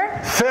you remember?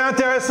 Fait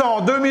intéressant,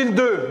 en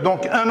 2002,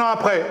 donc un an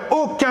après,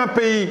 aucun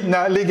pays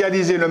n'a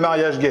légalisé le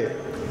mariage gay.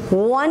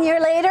 1 year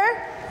later,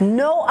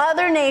 no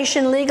other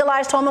nation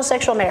legalized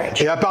homosexual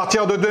marriage. Et à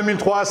partir de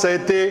 2003, ça a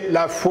été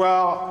la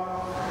foire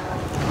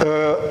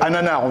à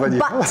nanar, on va dire.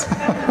 But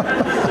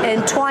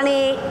in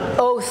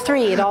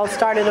 2003, it all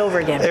started over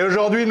again. Et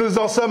aujourd'hui, nous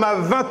en sommes à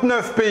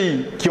 29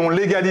 pays qui ont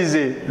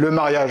légalisé le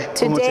mariage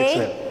homosexuel.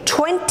 Today,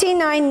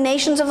 29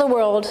 nations of the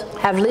world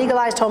have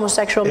legalized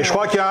homosexual Et je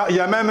marriage. crois qu'il y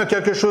a même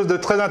quelque chose de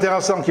très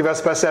intéressant qui va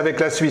se passer avec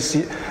la Suisse.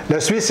 La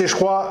Suisse, c'est, je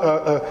crois,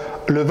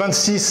 le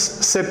 26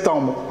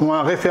 septembre, ont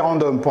un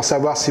référendum pour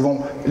savoir s'ils vont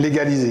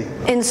légaliser.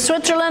 In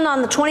Switzerland,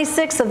 on the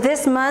 26th of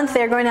this month,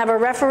 they're going to have a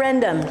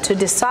referendum to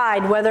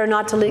decide whether or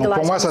not to Donc legalize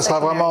pour moi, ça sera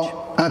homosexual marriage.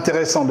 vraiment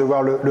intéressant de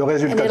voir le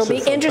résultat And de ce it'll be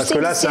vote. Parce interesting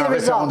que là, to c'est see un the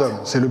result. référendum.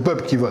 C'est le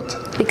peuple qui vote.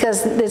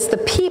 Because it's the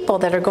people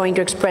that are going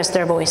to express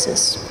their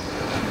voices.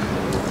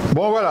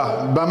 Bon,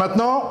 voilà. Ben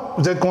maintenant,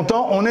 vous êtes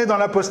contents, on est dans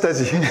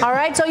l'apostasie. All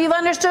right, so you've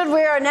understood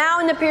we are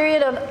now in the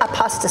period of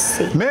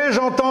apostasy. Mais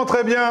j'entends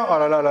très bien, oh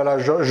là là là là,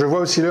 je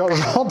vois aussi l'heure,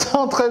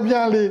 j'entends très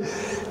bien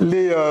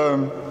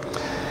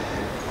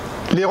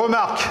les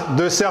remarques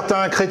de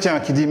certains chrétiens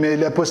qui disent mais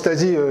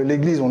l'apostasie,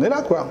 l'Église, on est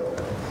là quoi.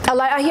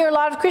 I hear a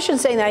lot of Christians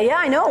saying that. Yeah,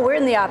 I know, we're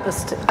in the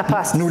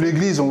apostasy. Nous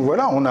l'Église, on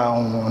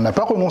n'a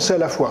pas renoncé à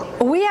la foi.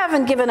 We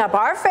haven't given up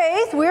our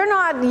faith. We're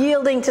not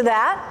yielding to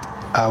that.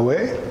 Ah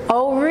ouais?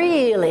 Oh,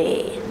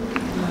 really?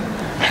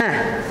 Huh.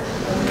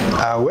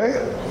 Ah ouais?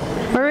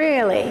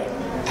 Really?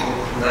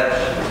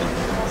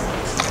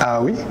 Ah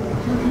oui?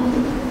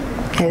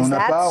 Is On n'a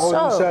that pas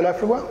renoncé à so? la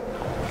foi?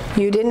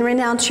 You didn't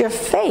renounce your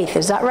faith.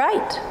 Is that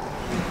right?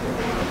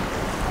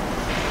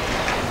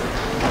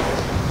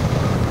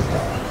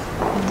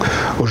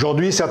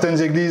 Aujourd'hui,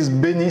 certaines églises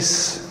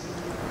bénissent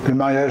le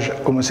mariage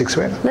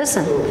homosexuel.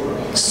 Listen,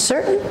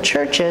 certain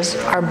churches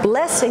are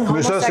blessing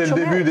Mais ça, c'est le homosexual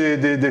début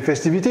marriage. des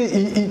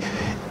festivités.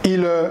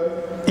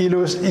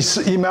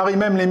 Ils marient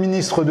même les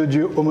ministres de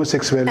Dieu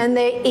homosexuels And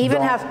they even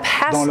dans, have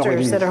dans leur pastors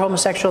église. that are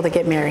homosexual that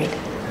get married.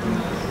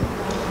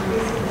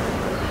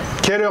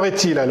 Quelle heure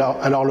est-il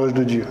à l'horloge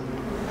de Dieu?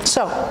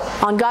 So,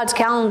 on God's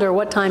calendar,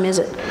 what time is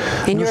it?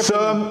 In Nous your opinion?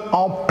 sommes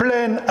en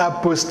pleine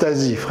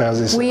apostasie,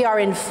 frères et sœurs. We are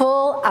in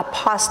full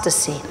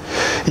apostasy.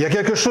 Il y a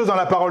quelque chose dans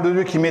la parole de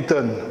Dieu qui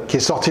m'étonne, qui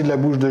est sorti de la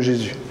bouche de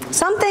Jésus.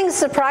 Something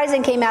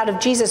surprising came out of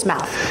Jesus'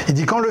 mouth. Il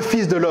dit, quand le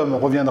Fils de l'homme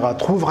reviendra,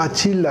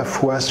 trouvera-t-il la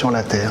foi sur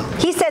la terre?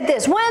 He said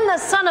this, when the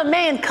Son of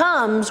Man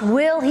comes,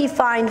 will he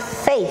find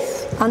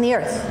faith on the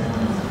earth?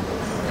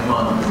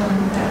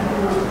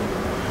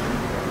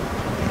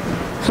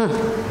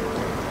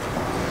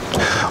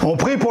 On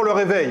prie pour le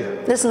réveil.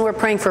 Listen, we're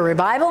praying for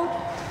revival.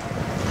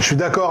 Je suis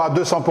d'accord à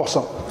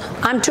 200%.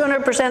 I'm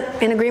 200%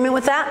 in agreement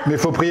with that. Mais il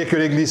faut prier que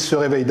l'Église se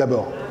réveille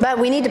d'abord. But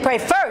we need to pray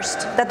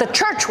first that the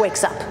church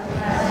wakes up.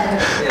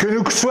 Que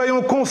nous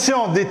soyons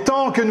conscients des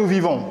temps que nous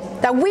vivons.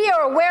 That we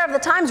are aware of the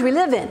times we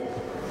live in.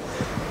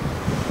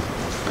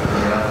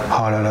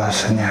 Oh là là,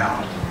 Seigneur.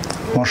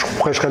 Bon, je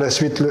prêcherai la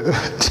suite le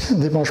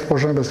dimanche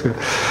prochain parce que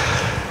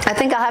I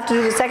think I'll have to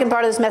do the second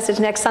part of this message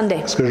next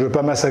Sunday. je ne veux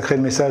pas massacrer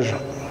le message.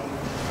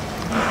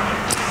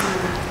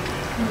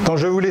 Donc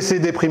je vais vous laisser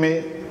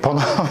déprimer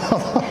pendant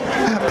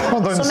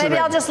une So maybe semaine.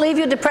 I'll just leave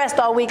you depressed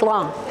all week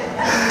long.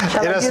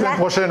 Shall Et I la do semaine that?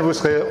 prochaine, vous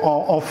serez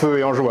en feu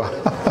et en joie.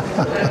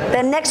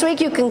 Then next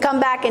week you can come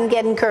back and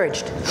get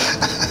encouraged.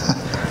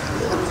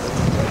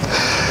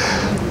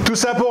 Tout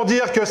ça pour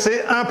dire que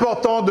c'est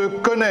important de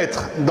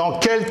connaître dans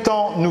quel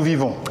temps nous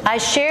vivons. I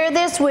share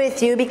this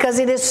with you because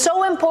it is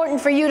so important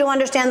for you to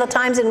understand the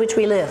times in which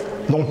we live.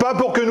 Donc pas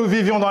pour que nous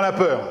vivions dans la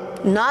peur,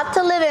 Not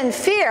to live in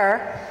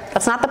fear,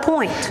 that's not the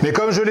point. mais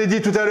comme je l'ai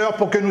dit tout à l'heure,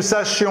 pour que nous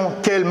sachions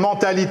quelle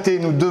mentalité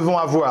nous devons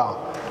avoir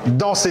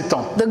dans ces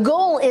temps. The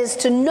goal is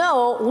to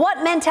know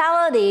what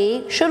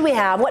mentality should we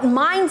have, what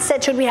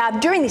mindset should we have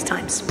during these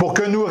times, Pour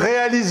que nous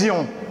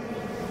réalisions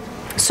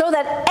so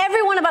that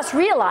every one of us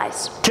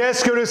realize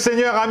qu'est-ce que le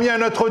Seigneur a mis à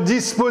notre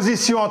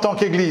disposition en tant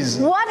qu'Église.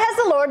 what has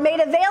the Lord made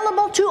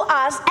available to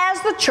us as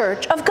the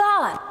church of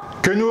God.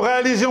 Que nous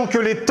réalisions que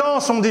les temps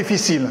sont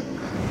difficiles.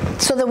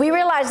 So that we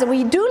realize that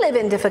we do live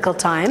in difficult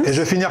times. Et je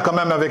vais finir quand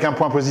même avec un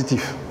point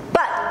positif.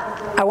 But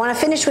I want to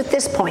finish with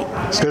this point.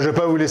 Parce que je ne vais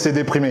pas vous laisser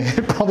déprimer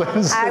pendant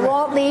une I semaine.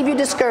 won't leave you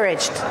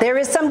discouraged. There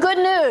is some good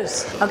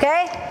news,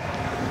 okay?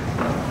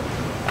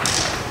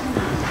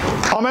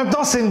 En même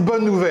temps, c'est une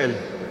bonne nouvelle.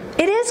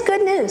 It is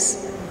good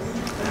news.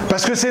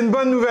 Parce que c'est une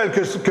bonne nouvelle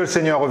que le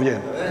Seigneur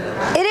revienne.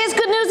 It is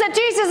good news that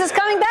Jesus is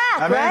coming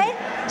back, Amen. right?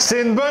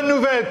 C'est une bonne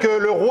nouvelle que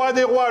le roi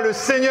des rois, le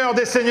Seigneur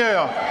des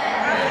seigneurs,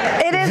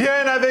 It is,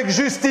 vienne avec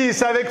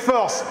justice, avec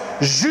force,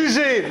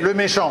 juger le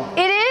méchant.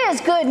 it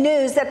is good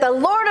news that the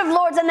Lord of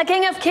Lords and the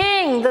King of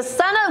Kings, the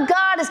Son of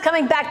God, is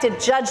coming back to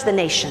judge the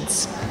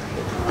nations.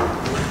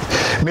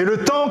 Mais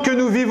le temps que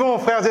nous vivons,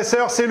 frères et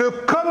sœurs, c'est le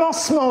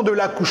commencement de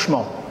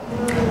l'accouchement.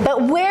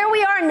 But where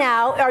we are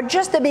now are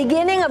just the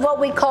beginning of what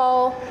we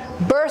call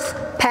birth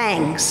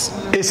pangs.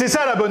 Et c'est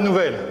ça la bonne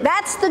nouvelle.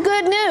 That's the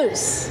good news.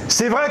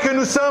 C'est vrai que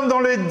nous sommes dans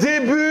les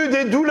débuts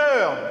des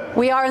douleurs.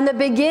 We are in the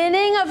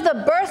beginning of the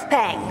birth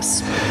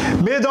pangs.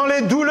 Mais dans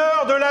les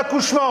douleurs de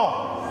l'accouchement.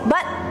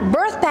 But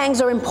birth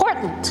pangs are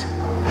important.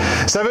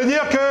 Ça veut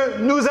dire que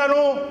nous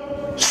allons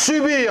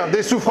subir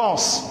des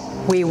souffrances.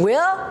 We will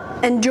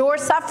endure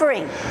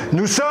suffering.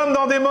 Nous sommes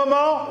dans des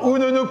moments où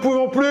nous ne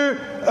pouvons plus,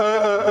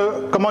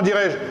 comment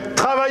dirais-je,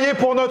 travailler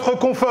pour notre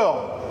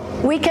confort.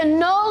 We can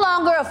no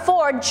longer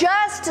afford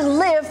just to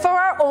live for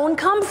our own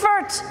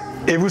comfort.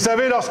 Et vous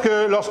savez,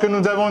 lorsque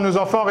nous avons nos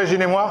enfants,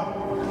 Régine et moi,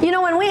 You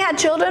know, when we had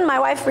children, my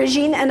wife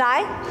Regine and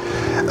I,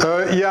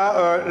 il y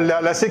a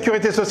la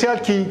sécurité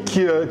sociale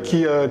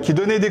qui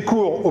donnait des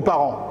cours aux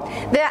parents.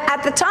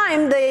 at the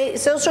time, the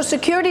Social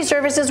Security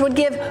Services would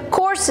give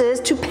courses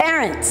to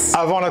parents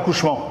Avant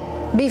l'accouchement.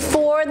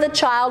 before the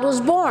child was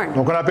born.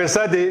 Donc on appelle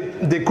ça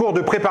des cours de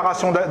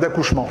préparation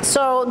d'accouchement.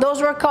 So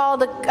those were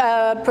called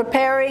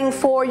preparing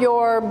for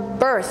your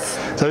birth.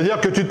 Ça veut dire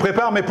que tu te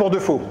prépares mais pour de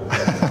faux.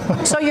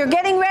 So you're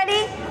getting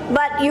ready,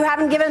 but you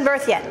haven't given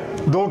birth yet.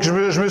 Donc je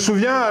me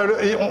souviens,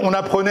 on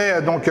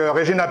apprenait, donc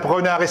Régine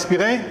apprenait à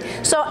respirer.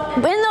 So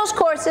in those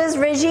courses,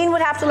 Regine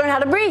would have to learn how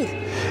to breathe.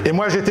 Et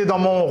moi j'étais dans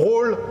mon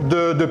rôle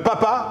de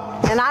papa.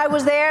 And I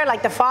was there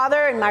like the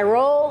father in my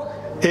role.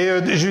 Et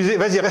je lui disais,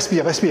 vas-y,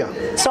 respire, respire.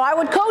 So I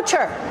would coach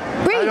her.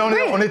 Breathe, Allez,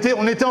 breathe.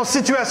 on était en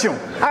situation.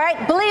 All right,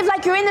 believe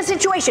like you're in the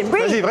situation.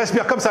 Breathe. Vas-y,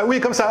 respire comme ça,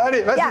 oui, comme ça,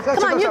 allez, vas-y. Yeah,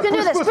 come on, you can do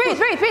this. Breathe,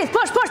 breathe, breathe.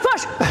 Push, push,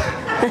 push.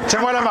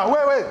 Tiens-moi la main,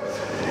 ouais.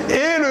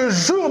 Et le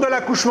jour de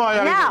l'accouchement est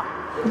arrivé.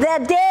 Now,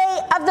 the day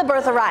of the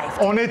birth arrived.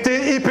 On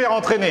était hyper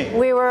entraînés.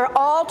 We were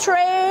all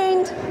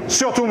trained,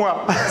 Surtout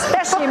moi.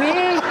 especially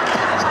me.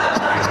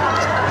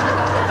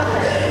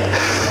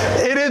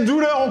 Et les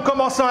douleurs ont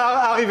commencé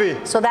à arriver.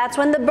 So that's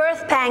when the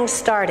birth pangs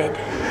started.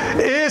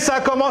 Et ça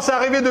commence à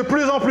arriver de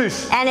plus en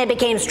plus. And it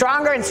became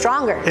stronger and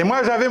stronger. Et moi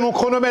j'avais mon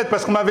chronomètre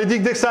parce qu'on m'avait dit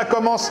que dès que ça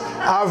commence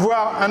à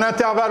avoir un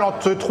intervalle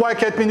entre 3 et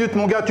 4 minutes,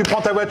 mon gars, tu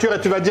prends ta voiture et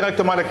tu vas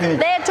directement à la clinique.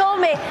 They had told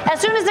me, as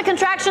soon as the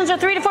contractions are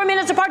 3 to 4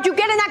 minutes apart, you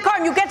get in that car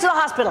and you get to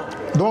the hospital.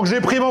 Donc j'ai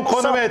pris mon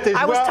chronomètre et je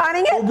I was vois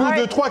timing it. au bout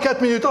de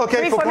 3-4 minutes, ok,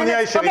 il faut qu'on y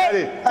aille chérie,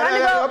 allez. Time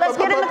to go, let's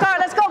get in the car,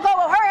 let's go,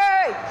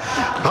 hurry.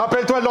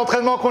 Rappelle-toi de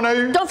l'entraînement qu'on a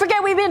eu. Don't forget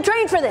we've been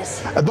trained for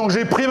this. Donc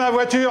j'ai pris ma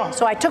voiture,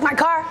 So I took my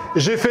car,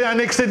 j'ai fait un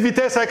excès de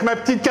vitesse avec ma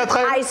petite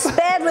Kathryn I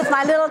sped with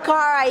my little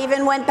car, I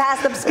even went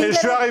past the speed et je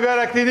suis limit. arrivé à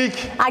la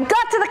clinique. I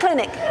got to the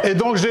clinic. Et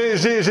donc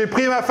j'ai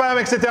pris ma femme,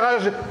 etc.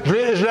 Je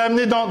l'ai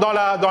amenée dans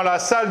la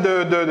salle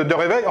de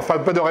réveil, enfin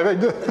pas de réveil,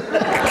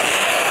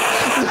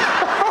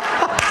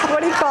 What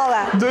do you call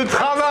that? de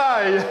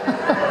travail.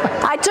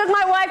 I took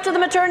my wife to the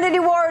maternity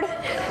ward.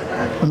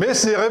 Mais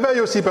c'est réveil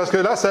aussi, parce que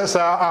là, ça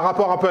a un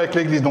rapport un peu avec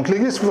l'église. Donc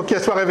l'église, il faut qu'elle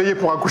soit réveillée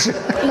pour accoucher.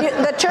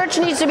 The church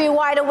needs to be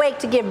wide awake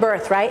to give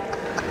birth, right?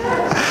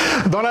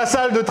 Dans la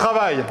salle de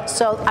travail.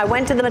 So I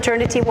went to the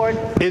maternity ward.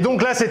 Et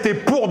donc là, c'était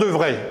pour de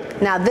vrai.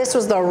 Now this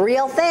was the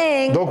real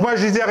thing. Donc moi,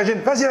 je disais à Régine,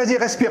 vas-y,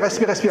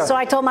 respire. So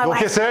I told my Donc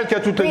wife, c'est elle qui a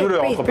toutes les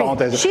douleurs, entre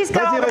parenthèses. She's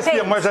got all Vas-y, the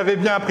respire. pains. Moi, j'avais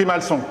bien appris ma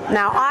leçon.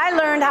 Now I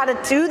learned how to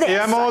do this. Et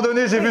à un moment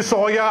donné, j'ai vu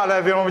son regard, elle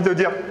avait envie de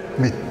dire,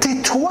 mais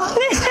tais-toi.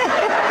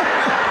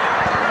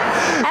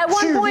 At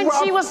one point,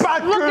 she was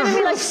looking at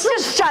me like,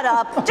 just shut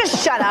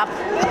up.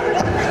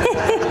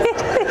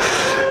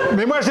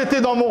 Mais moi,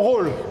 j'étais dans mon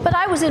rôle. But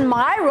I was in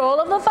my role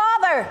of the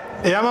father.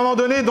 Et à un moment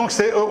donné, donc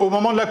c'est au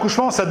moment de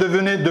l'accouchement, ça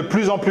devenait de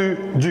plus en plus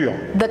dur.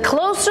 The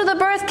closer the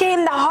birth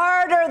came, the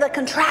harder the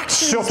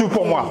contractions. Surtout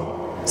pour moi.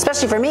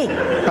 Especially for me.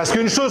 Parce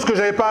qu'une chose que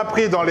j'avais pas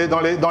appris dans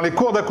les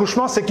cours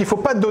d'accouchement, c'est qu'il faut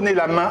pas donner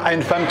la main à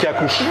une femme qui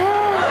accouche.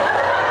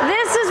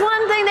 This is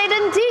one thing they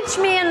didn't teach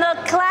me in the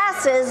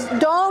classes.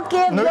 Don't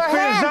give Ne your fais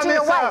hand to jamais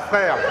your ça, wife.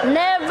 frère.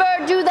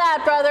 Never do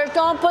that, brother.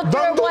 Don't put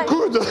Donne your ton wife.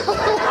 coude.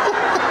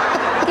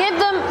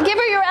 Give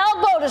her your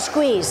elbow to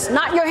squeeze,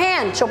 not your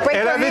hand. She'll break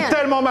Elle her avait hand.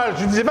 tellement mal.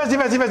 Je lui disais,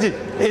 vas-y.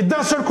 Et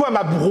d'un seul coup, elle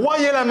m'a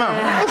broyé la main.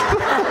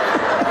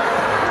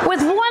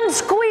 With one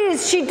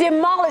squeeze, she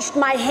demolished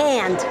my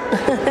hand.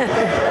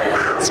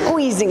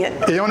 Squeezing it.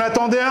 Et on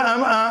attendait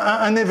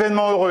un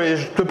événement heureux. Et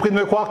je te prie de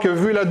me croire que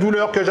vu la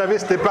douleur que j'avais,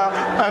 c'était pas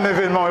un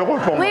événement heureux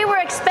pour moi. We were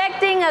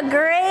expecting a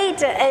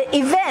great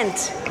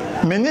event,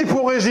 Mais ni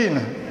pour Régine.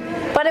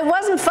 but it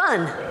wasn't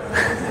fun.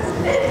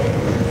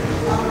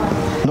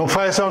 Donc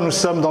frères et sœurs, nous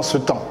sommes dans ce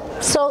temps.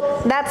 So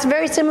that's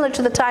very similar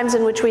to the times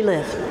in which we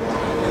live.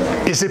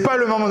 Et c'est pas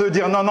le moment de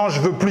dire non, je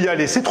veux plus y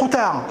aller. C'est trop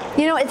tard.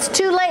 You know, it's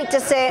too late to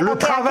say, Le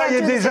okay, I travail can't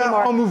est do this déjà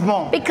anymore. en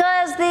mouvement.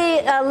 Because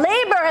the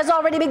labor has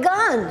already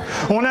begun.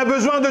 On a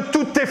besoin de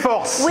toutes tes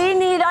forces. We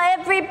need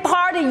every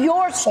part of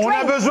your On a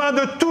strength, besoin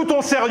de tout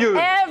ton sérieux.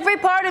 every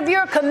part of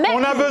your On a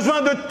commitment,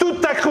 besoin de toute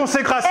ta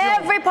consécration.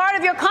 every part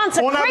of your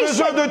On a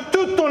besoin consecration, de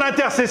toute ton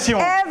intercession.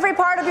 every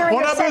part of your On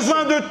a intercession.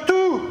 besoin de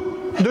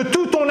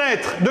tout ton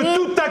être, de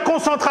toute ta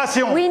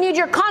concentration We need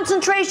your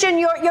concentration,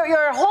 your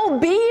whole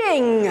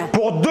being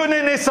pour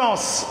donner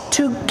naissance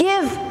to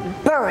give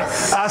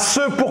birth à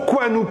ce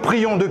pourquoi nous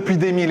prions depuis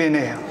des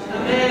millénaires.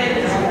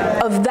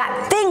 of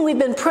that thing we've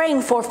been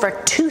praying for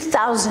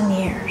 2,000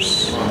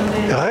 years.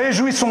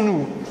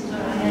 Réjouissons-nous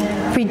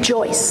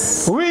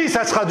rejoice. Oui,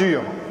 ça sera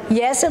dur.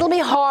 Yes, it'll be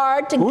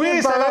hard to Oui,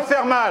 give ça va birth.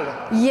 faire mal.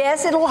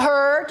 Yes, it'll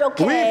hurt,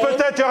 okay. Oui,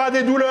 peut-être il y aura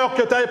des douleurs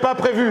que tu n'avais pas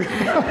prévues.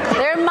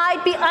 There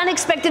might be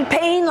unexpected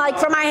pain like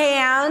for my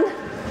hand.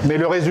 Mais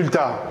le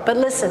résultat But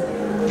listen,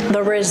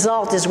 the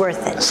result is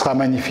worth it. sera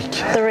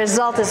magnifique. The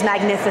result is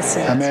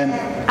magnificent. Amen.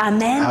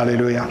 Amen.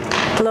 Alléluia.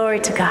 Glory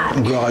to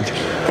God. Gloire à Dieu.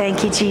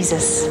 Thank you,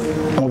 Jesus.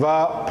 On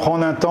va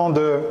prendre un temps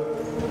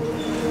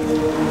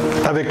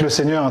avec le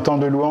Seigneur, un temps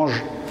de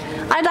louange.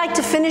 I'd like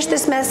to finish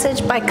this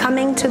message by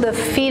coming to the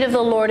feet of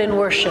the Lord in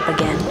worship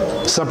again.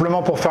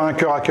 Simplement pour faire un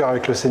cœur à cœur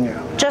avec le Seigneur.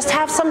 Just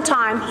have some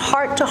time,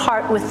 heart to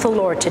heart with the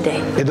Lord today.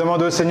 Et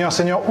demander au Seigneur,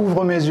 Seigneur,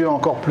 ouvre mes yeux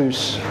encore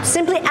plus,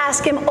 Simply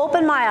ask Him,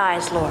 open my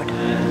eyes, Lord,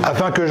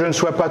 afin que je ne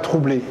sois pas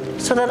troublé,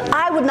 so that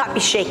I would not be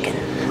shaken,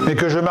 mais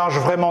que je marche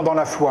vraiment dans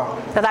la foi,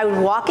 that I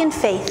would walk in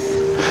faith,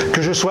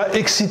 que je sois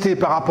excité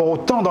par rapport au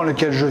temps dans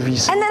lequel je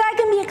vis, and that I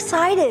can be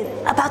excited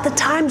about the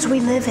times we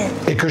live in,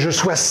 et que je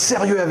sois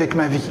sérieux avec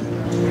ma vie.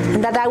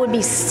 and that I would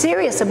be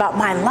serious about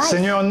my life.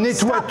 Seigneur,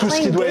 nettoie Stop tout ce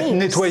qui playing doit être games.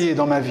 nettoyé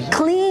dans ma vie,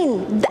 Clean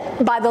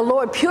by the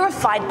Lord,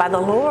 purified by the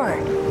Lord.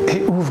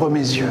 et ouvre mes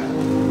yeux.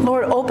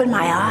 Lord, open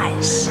my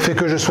eyes. Fais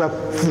que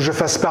je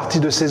fasse partie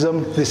de ces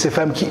hommes et ces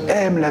femmes qui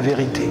aiment la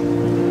vérité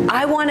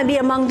I want to be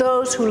among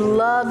those who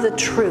love the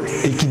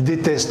truth et qui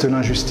détestent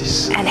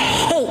l'injustice. and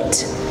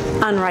hate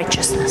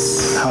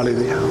unrighteousness.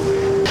 Alléluia.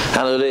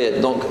 Alléluia.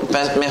 Donc,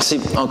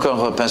 merci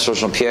encore, Pasteur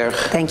Jean-Pierre.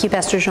 Thank you,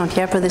 Pasteur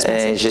Jean-Pierre, for this Et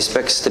message.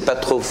 j'espère que ce n'était pas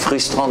trop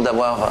frustrant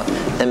d'avoir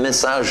un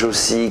message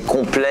aussi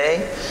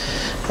complet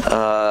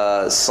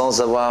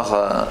sans avoir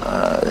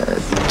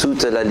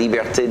toute la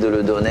liberté de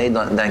le donner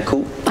d'un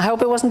coup. I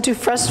hope it wasn't too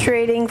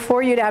frustrating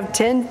for you to have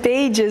 10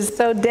 pages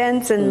so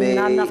dense and Mais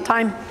not enough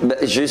time.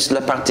 juste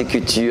la partie que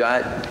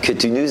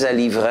tu nous as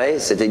livrée,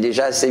 c'était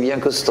déjà assez bien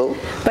costaud.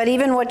 But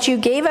even what you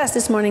gave us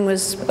this morning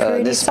was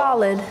pretty n'est-ce pas?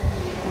 solid.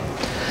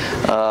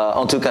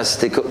 En tout cas,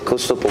 c'était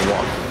costaud pour moi.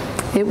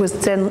 It was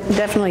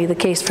definitely the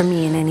case for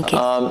me in any case.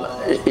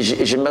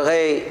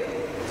 J'aimerais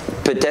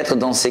peut-être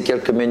dans ces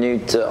quelques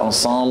minutes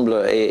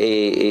ensemble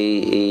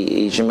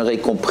et j'aimerais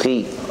qu'on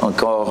prie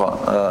encore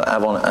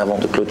avant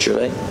de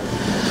clôturer.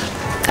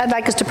 I'd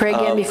like us to pray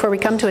again before we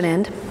come to an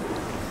end.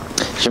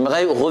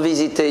 J'aimerais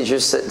revisiter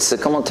juste ce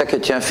commentaire que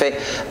tu as fait.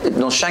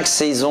 Dans chaque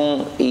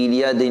saison, il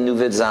y a des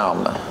nouvelles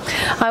armes.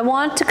 I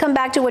want to come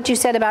back to what you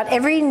said about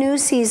every new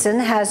season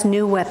has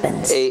new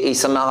weapons. Et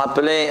ça m'a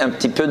rappelé un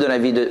petit peu de la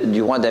vie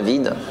du roi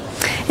David.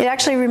 It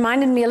actually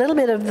reminded me a little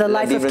bit of the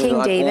La life of Bible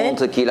nous King David.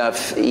 raconte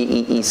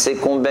qu'il s'est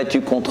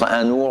combattu contre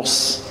un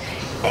ours.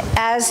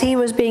 As he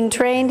was being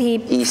trained, he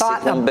Il s'est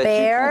fought a combattu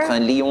contre un bear,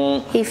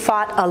 lion. he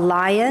fought a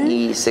lion,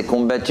 Il s'est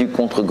combattu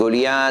contre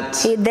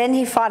Goliath, then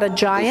he fought a les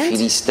giant,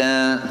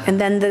 Philistins, and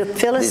then the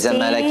Philistines,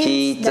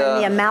 Amalekites,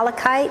 then the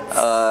Amalekites,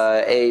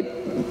 et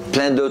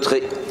plein d'autres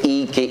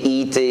Hic et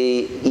Hit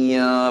et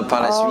Iens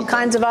par la all suite.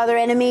 kinds of other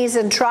enemies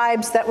and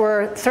tribes that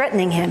were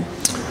threatening him.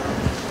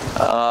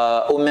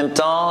 Au même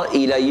temps,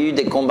 il a eu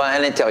des combats à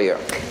l'intérieur.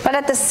 But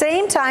at the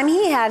same time,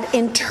 he had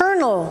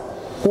internal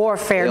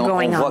warfare Et on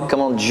going voit on.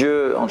 comment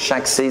Dieu, en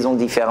chaque saison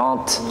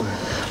différente,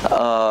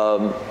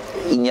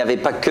 il n'y avait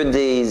pas que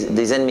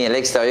des ennemis à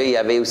l'extérieur, il y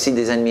avait aussi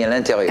des ennemis à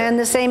l'intérieur. And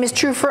the same is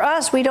true for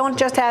us. We don't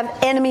just have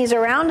enemies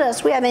around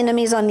us, we have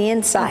enemies on the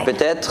inside.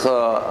 Peut-être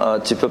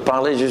tu peux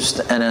parler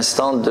juste un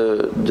instant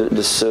de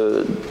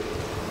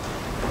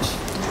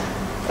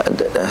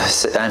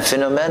un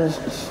phénomène,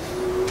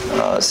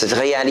 cette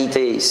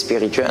réalité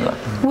spirituelle.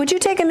 Would you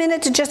take a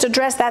minute to just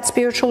address that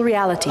spiritual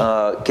reality?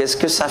 Qu'est-ce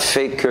que ça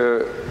fait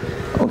que,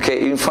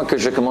 une fois que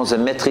je commence à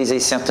maîtriser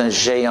certains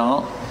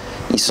géants,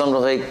 il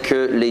semblerait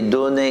que les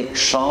données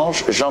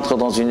changent, j'entre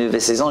dans une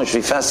nouvelle saison et je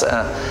suis face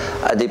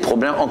à des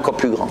problèmes encore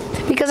plus grands.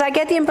 Because I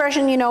get the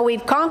impression,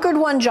 we've conquered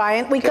one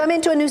giant, we come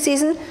into a new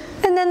season,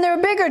 and then there are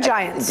bigger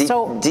giants.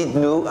 So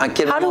Dites-nous à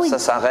quel how do moment we ça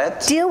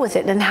s'arrête, deal with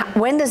it, and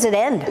when does it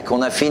end?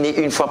 qu'on a fini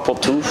une fois pour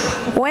tout,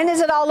 When is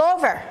it all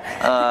over?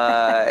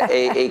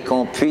 et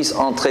qu'on puisse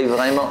entrer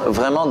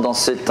vraiment dans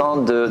ce temps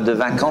de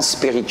vacances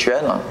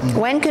spirituelles.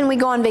 When can we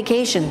go on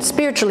vacation,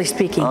 spiritually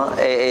speaking?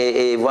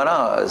 Et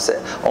voilà,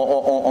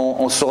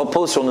 on se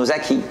repose sur nos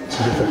acquis.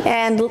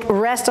 And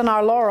rest on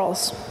our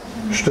laurels.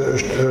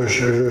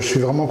 Je suis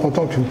vraiment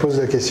content que tu me poses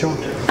la question,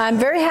 I'm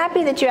very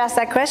happy that you asked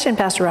that question,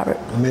 Pastor Robert.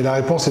 mais la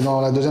réponse est dans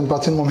la deuxième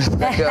partie de mon message.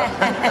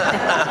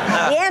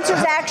 The answer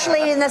is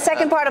actually in the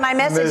second part of my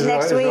Mais message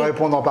next je vais week,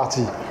 répondre en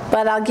partie.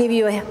 but I'll give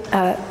you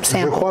a Je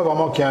sample. crois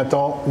vraiment qu'il y a un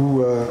temps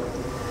où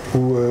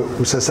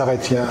ça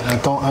s'arrête, il y a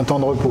un temps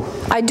de repos.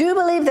 I do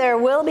believe there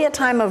will be a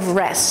time of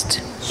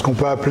rest. Ce qu'on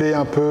peut appeler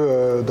un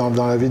peu dans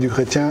la vie du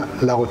chrétien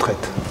la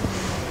retraite.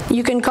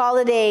 You can call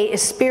it a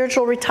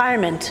spiritual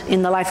retirement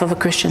in the life of a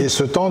Christian. Et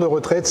ce temps de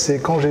retraite, c'est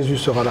quand Jésus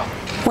sera là.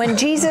 When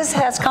Jesus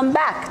has come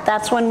back,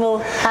 that's when we'll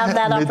have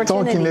that Mais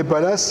tant qu'il n'est opportunity.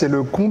 pas là, c'est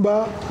le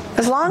combat,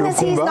 As long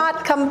as he's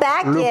not come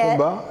back le yet,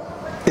 combat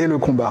et le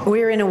combat.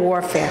 we're in a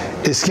warfare.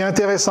 Et ce qui est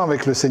intéressant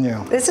avec le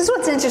Seigneur, This is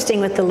what's interesting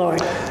with the Lord.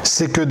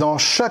 c'est que dans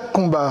chaque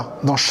combat,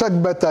 dans chaque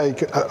bataille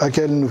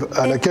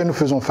à laquelle nous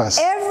faisons face,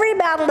 Every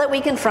battle that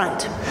we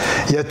confront,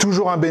 il y a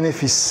toujours un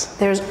bénéfice.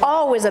 there's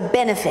always a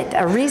benefit,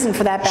 a reason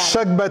for that battle.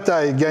 Chaque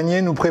bataille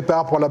gagnée nous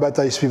prépare pour la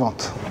bataille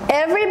suivante.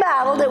 Every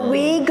battle that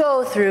we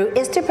go through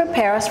is to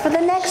prepare us for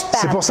the next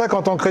C'est battle. pour ça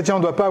qu'en tant que chrétien, on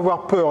ne doit pas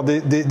avoir peur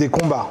des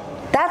combats.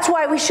 That's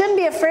why we shouldn't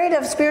be afraid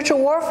of spiritual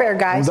warfare,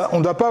 guys. On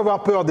ne doit pas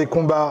avoir peur des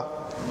combats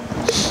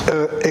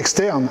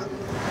externes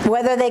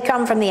Whether they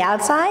come from the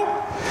outside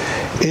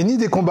et ni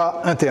des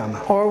combats internes.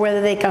 or whether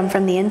they come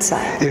from the inside.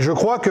 Et je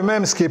crois que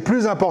même ce qui est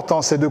plus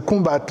important, c'est de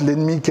combattre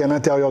l'ennemi qui est à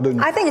l'intérieur de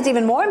nous. I think it's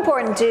even more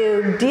important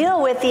to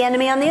deal with the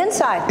enemy on the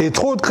inside. Et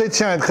trop de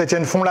chrétiens et de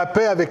chrétiennes font la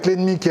paix avec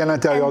l'ennemi qui est à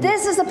l'intérieur And de nous.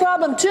 this is the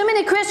problem. Too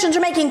many Christians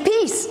are making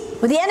peace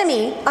with the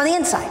enemy on the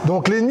inside.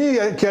 Donc l'ennemi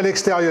qui est à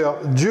l'extérieur,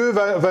 Dieu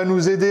va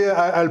nous aider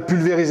à le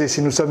pulvériser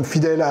si nous sommes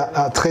fidèles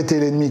à traiter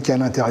l'ennemi qui est à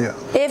l'intérieur.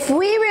 If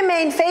we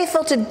remain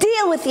faithful to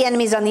deal with the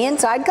enemies on the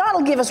inside, God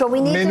will give us what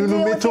we need Mais to nous nous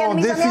deal with the mettons en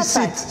enemies on the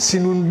déficit outside. si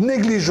nous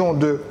négligeons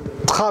de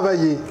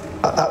travailler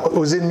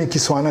aux ennemis qui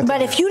sont à l'intérieur.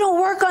 But if you don't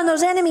work on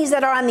those enemies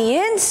that are on the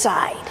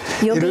inside,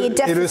 you'll be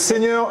in Et le deficit.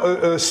 Seigneur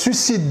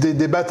suscite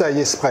des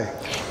batailles exprès.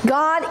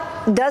 God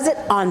does it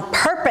on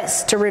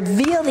purpose to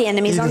reveal the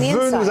enemies Il on the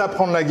veut nous inside.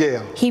 apprendre la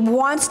guerre. He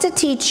wants to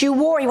teach you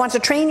war. He wants to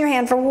train your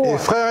hand for Et war.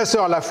 frères et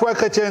sœurs, la foi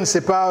chrétienne,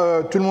 c'est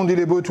pas tout le monde il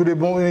est beau, tout le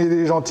bon,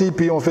 il est gentil,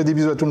 puis on fait des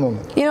bisous à tout le monde.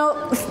 You know,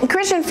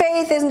 Christian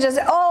faith isn't just,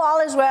 oh,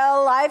 all is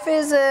well, life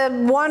is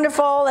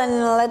wonderful,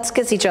 and let's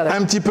kiss each other.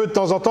 Un petit peu de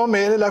temps en temps,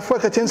 mais la foi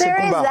chrétienne, c'est There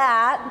le is combat.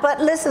 that,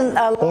 but listen,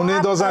 a On est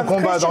lot dans un of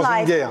combat, Christian dans une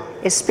life guerre.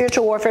 is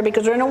spiritual warfare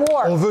because we're in a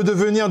war. On veut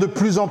devenir de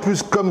plus en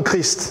plus comme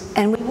Christ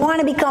And we want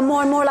to become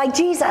more and more like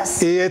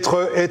Jesus. et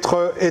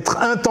être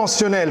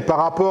intentionnel par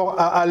rapport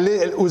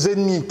aux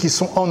ennemis qui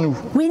sont en nous.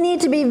 We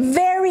need to be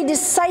very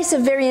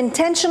decisive, very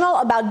intentional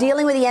about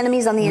dealing with the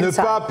enemies on the Ne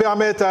inside. pas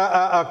permettre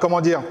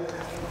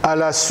à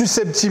la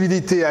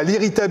susceptibilité, à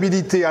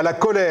l'irritabilité, à la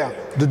colère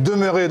de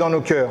demeurer dans nos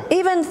cœurs.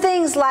 Even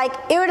things like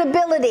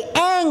irritability,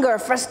 anger,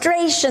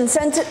 frustration,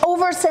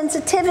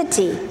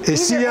 oversensitivity. Et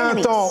These s'il y are a un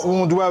enemies. temps où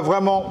on doit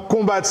vraiment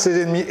combattre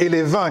ces ennemis et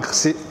les vaincre,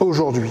 c'est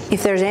aujourd'hui.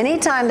 If there's any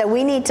time that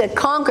we need to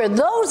conquer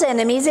those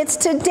enemies, it's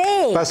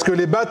today. Parce que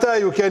les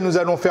batailles auxquelles nous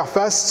allons faire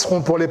face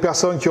seront pour les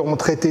personnes qui auront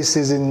traité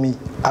ces ennemis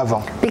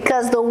avant.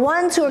 Because the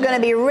ones who are going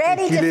to be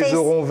ready qui to les face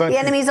auront vaincus. the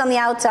enemies on the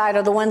outside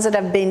are the ones that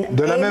have been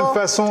De la même able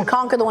façon- to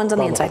conquer the ones on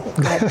the inside.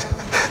 Go ahead.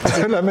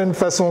 De la même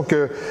façon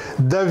que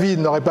David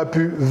n'aurait pas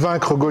pu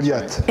vaincre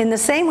Goliath In the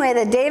same way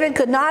that David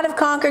could not have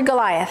conquered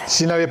Goliath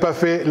s'il n'avait pas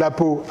fait la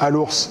peau à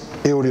l'ours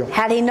et au lion.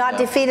 had he not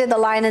defeated the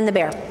lion and the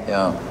bear.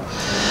 Yeah.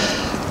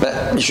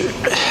 Ben,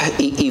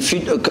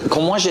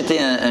 quand moi j'étais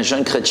un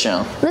jeune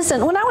chrétien,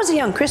 Listen, when I was a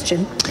young Christian,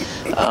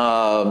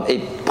 et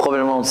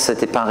probablement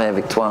c'était pareil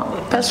avec toi,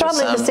 that's Pasteur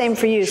probably the Sam, same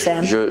for you,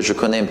 Sam. je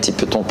connais un petit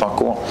peu ton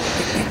parcours,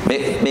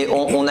 mais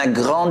on a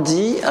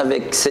grandi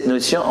avec cette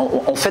notion,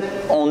 en fait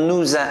on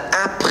nous a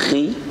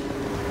appris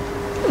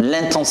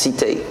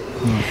l'intensité.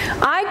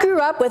 I grew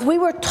up with, we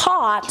were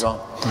taught Tu vois?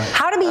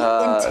 how to be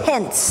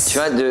intense. Tu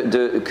vois,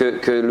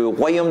 que le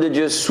royaume de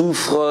Dieu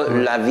souffre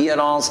la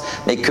violence,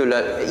 mais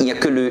il n'y a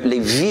que les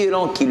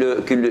violents qui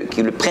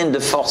le prennent de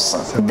force.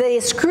 The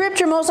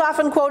scripture most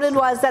often quoted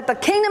was that the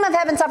kingdom of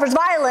heaven suffers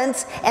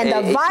violence and the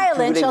Et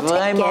violent si tu shall voulais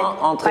take vraiment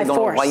it entrer by dans le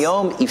force.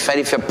 royaume, il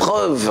fallait faire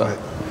preuve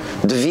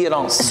de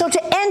violence. So to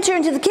enter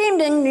into the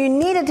kingdom, you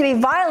needed to be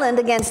violent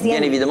against the Bien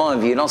enemy. évidemment, une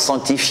violence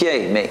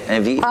sanctifiée, mais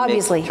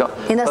Obviously, tu vois,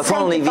 in a parfois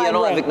on est sanctified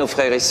violent way. avec nos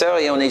frères et sœurs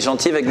et on est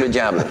gentil avec le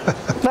diable.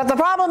 But the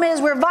problem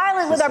is we're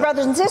violent with our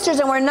brothers and sisters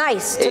and we're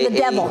nice to the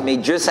devil. Mais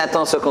Dieu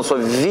s'attend à ce qu'on soit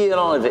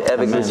violent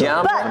avec le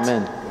diable,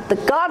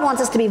 But God wants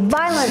us to be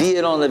violent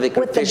violent avec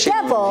le with the péché de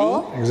devil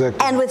nos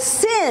Exactement. and with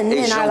sin vies,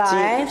 et in our gentils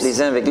lives,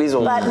 les uns avec les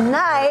autres. but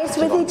nice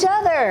with each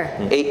other.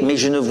 Mais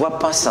je ne vois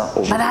pas ça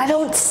But aujourd'hui. I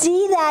don't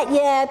see that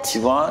yet. Tu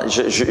vois,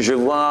 je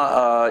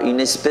vois une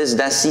espèce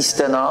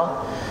d'assistanat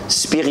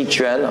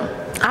spirituel.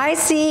 I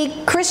see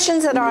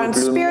Christians that are on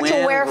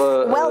spiritual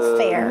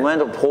welfare. Le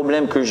moindre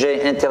problème que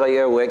j'ai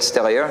intérieur ou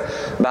extérieur,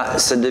 bah,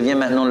 ça devient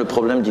maintenant le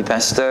problème du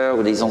pasteur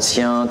ou des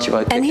anciens. Tu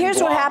vois, And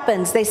here's what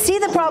happens. They see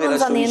the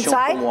problems on the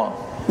inside.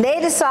 They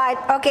decide,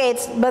 okay,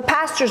 it's the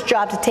pastor's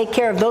job to take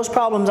care of those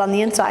problems on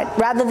the inside,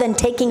 rather than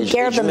taking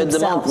care of Je them me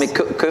demande, themselves. mais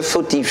que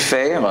faut-il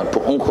faire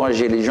pour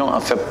encourager les gens à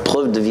faire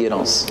preuve de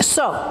violence?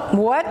 So,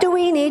 what do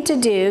we need to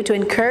do to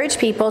encourage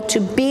people to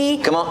be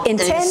Comment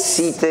intense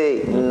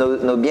inciter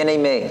nos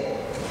bien-aimés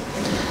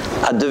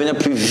à devenir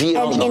plus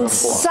violents and dans leur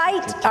foi?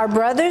 incite our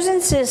brothers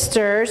and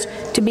sisters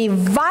to be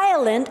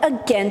violent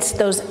against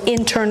those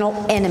internal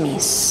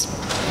enemies?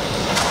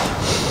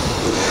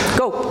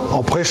 Go.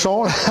 En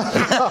prêchant,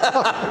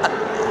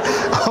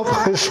 en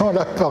prêchant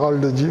la parole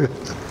de Dieu.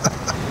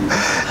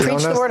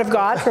 Preach the word of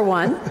God, for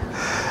one.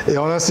 Et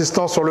en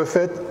insistant sur le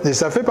fait, et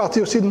ça fait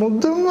partie aussi de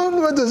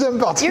ma deuxième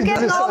partie. You're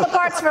getting all the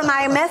parts from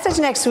my message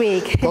next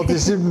week.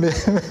 J'anticipe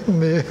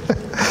mais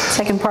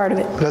Second part of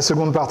it. la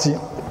seconde partie.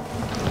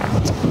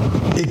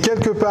 Et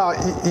quelque part,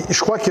 je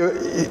crois que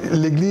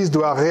l'Église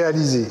doit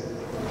réaliser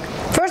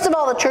First of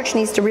all, the church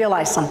needs to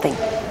realize something.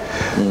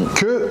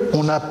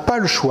 qu'on n'a pas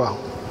le choix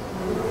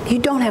You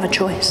don't have a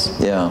choice.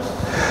 Yeah.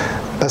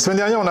 La semaine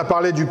dernière, on a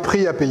parlé du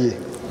prix à payer.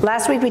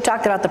 Last week we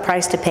talked about the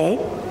price to pay.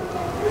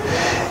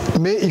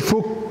 Mais il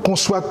faut qu'on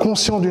soit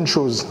conscient d'une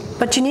chose.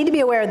 But you need to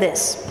be aware of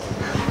this.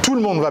 Tout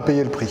le monde va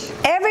payer le prix.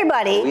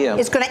 Everybody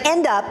is going to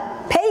end up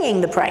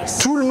paying the price.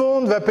 Tout le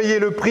monde va payer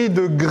le prix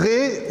de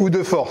gré ou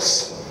de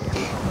force.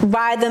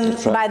 By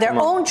their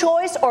own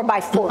choice or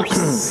by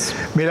force.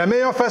 Mais la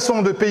meilleure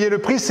façon de payer le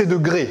prix, c'est de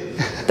gré.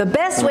 The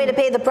best way to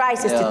pay the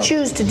price is to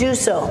choose to do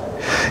so.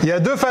 Il y a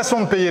deux façons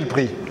de payer le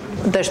prix.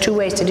 There's two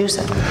ways to do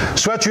so.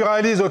 Soit tu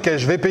réalises, ok,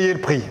 je vais payer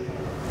le prix.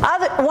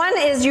 One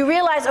is you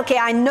realize, okay,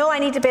 I know I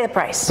need to pay the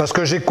price. Parce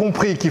que j'ai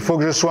compris qu'il faut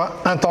que je sois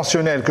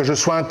intentionnel, que je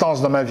sois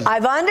intense dans ma vie.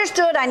 I've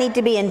understood I need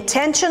to be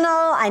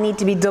intentional, I need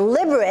to be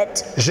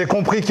deliberate. J'ai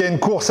compris qu'il y a une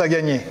course à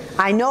gagner.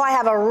 I know I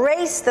have a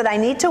race that I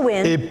need to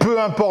win. Et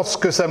peu importe ce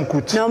que ça me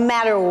coûte, no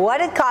matter what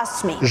it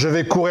costs me. Je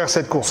vais courir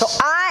cette course. So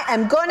I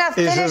am going to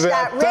finish et je vais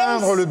that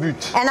atteindre race, le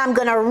but. and I'm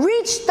going to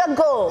reach the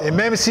goal. Et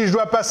même si je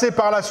dois passer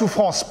par la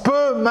souffrance,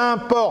 peu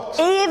m'importe.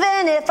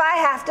 Even if I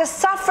have to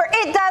suffer,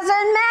 it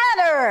doesn't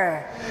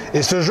matter.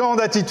 Et ce genre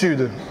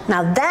d'attitude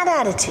Now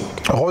that attitude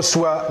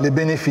reçoit les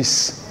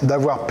bénéfices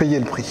d'avoir payé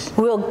le prix.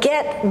 Will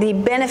get the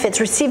benefits,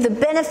 receive the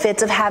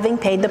benefits of having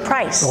paid the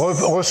price.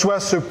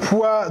 Reçoit ce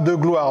poids de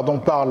gloire dont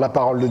parle la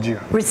parole de Dieu.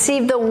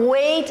 Receive the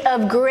weight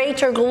of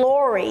greater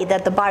glory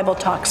that the Bible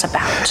talks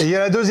about. Et il y a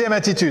la deuxième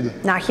attitude.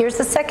 Now here's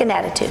the second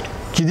attitude.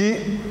 Qui dit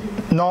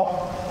non,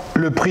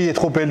 le prix est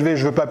trop élevé,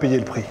 je veux pas payer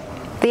le prix.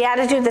 The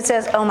attitude that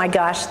says, oh my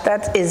gosh,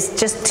 that is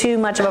just too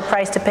much of a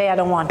price to pay, I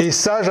don't want it. Et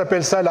ça,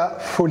 j'appelle ça la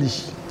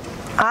folie.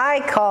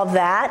 I call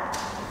that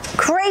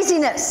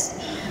craziness.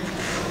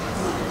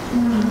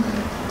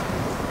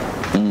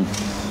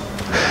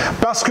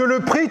 Parce que le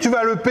prix, tu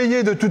vas le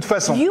payer de toute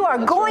façon. You are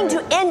going to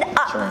end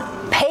up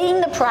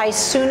paying the price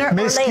sooner or later.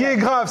 Mais ce qui est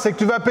grave, c'est que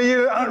tu vas payer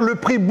le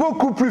prix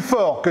beaucoup plus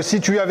fort que si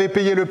tu avais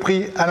payé le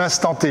prix à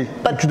l'instant T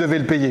où tu devais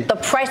le payer. The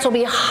price will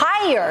be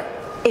higher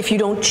if you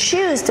don't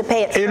choose to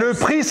pay it first. Et le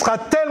prix sera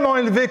tellement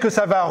élevé que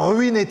ça va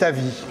ruiner ta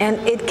vie. And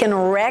it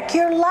can wreck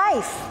your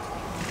life.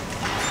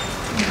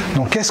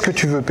 Donc qu'est-ce que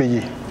tu veux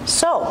payer?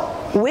 So,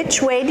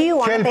 which way do you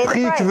want to pay the price?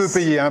 Quel prix tu veux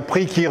payer? Un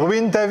prix qui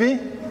ruine ta vie?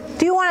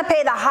 Do you want to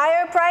pay the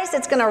higher price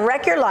that's going to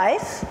wreck your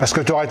life? Parce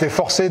que tu auras été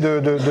forcé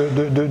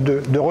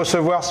de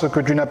recevoir ce que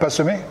tu n'as pas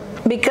semé?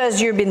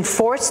 Because you've been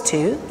forced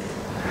to.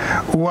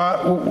 Ou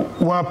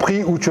un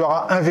prix où tu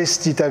auras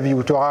investi ta vie,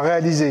 où tu auras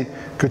réalisé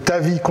que ta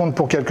vie compte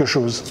pour quelque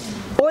chose?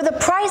 Or the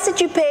price that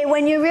you pay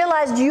when you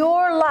realize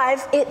your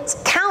life, it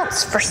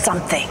counts for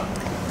something.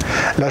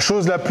 La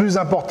chose la plus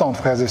importante,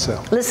 frères et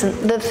sœurs, Listen,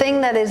 the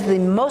thing that is the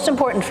most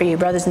important for you,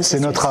 brothers and c'est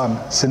sisters, notre âme,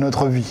 c'est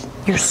notre vie.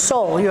 your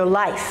soul, your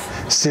life.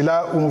 C'est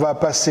là où on va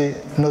passer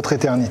notre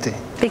éternité.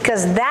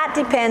 Because that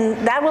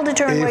will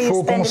determine Et where il you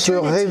faut spend qu'on se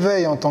eternity.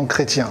 réveille en tant que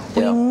chrétien.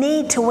 We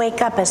need to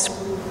wake up as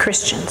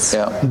Christians.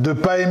 De ne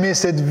pas aimer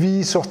cette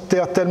vie sur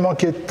terre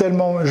qui est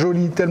tellement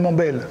jolie, tellement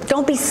belle.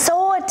 Don't be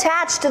so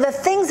attached to the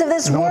things of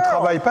this Mais on ne world.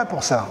 travaille pas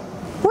pour ça.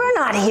 We're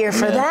not here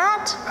for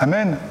that.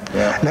 Amen.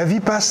 La vie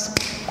passe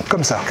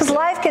comme ça. Because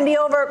life can be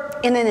over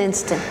in an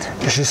instant.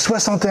 J'ai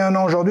 61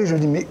 ans aujourd'hui, je me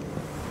dis, mais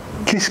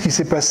qu'est-ce qui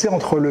s'est passé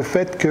entre le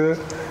fait que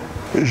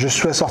je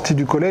sois sorti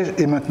du collège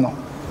et maintenant?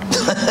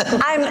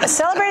 I'm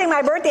celebrating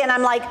my birthday and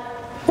I'm like,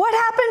 what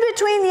happened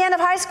between the end of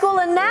high school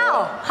and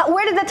now?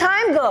 Where did the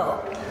time go?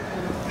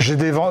 J'ai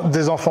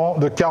des enfants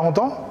de 40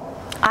 ans,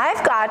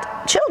 I've got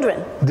children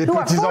des who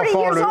are 40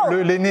 petits-enfants, years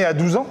old. l'aîné a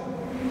 12 ans.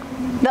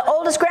 The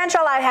oldest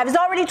grandchild I have is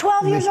already 12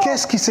 Mais years old.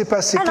 qu'est-ce qui s'est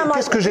passé? And I'm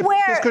Qu'est-ce que j'ai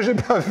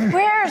pas vu?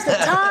 Where's the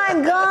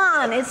time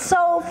gone? It's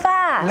so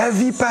fast. La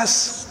vie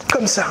passe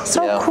comme ça.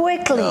 So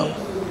quickly.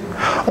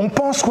 On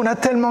pense qu'on a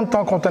tellement de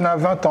temps quand on a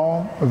 20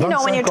 ans, 25 You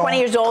know, when you're 20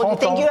 years old, you ans,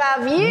 think you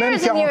have 30 ans, même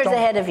years and 40 years ans.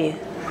 ahead of you.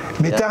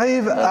 Mais tu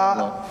arrives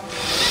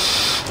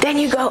Then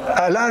you go,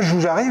 à l'âge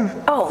où j'arrive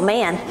oh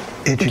man.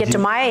 et You tu get dis, to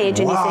my age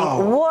and you wow.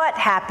 think, what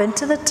happened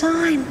to the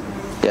time?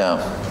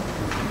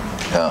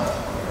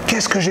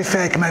 Qu'est-ce que j'ai fait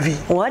avec ma vie?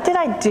 What did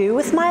I do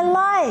with my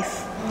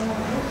life?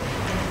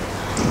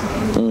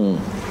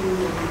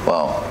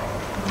 Wow.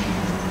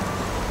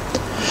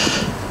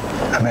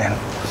 Amen.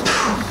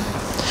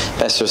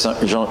 Pasteur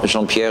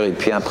Jean-Pierre, et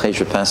puis après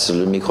je passe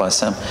le micro à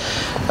Sam.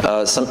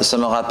 Ça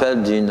me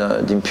rappelle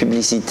d'une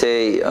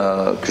publicité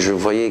que je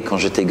voyais quand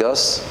j'étais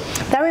gosse.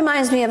 That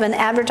reminds me of an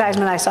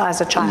advertisement I saw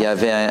as a Il y child.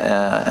 avait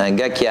un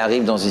gars qui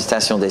arrive dans une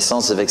station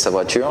d'essence avec sa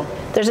voiture.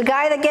 There's a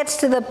guy that gets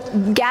to the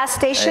gas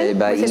station Et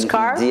with his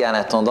car, il dit en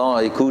attendant,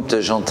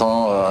 écoute,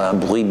 j'entends un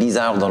bruit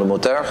bizarre dans le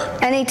moteur.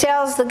 and he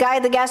tells the guy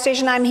at the gas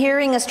station, I'm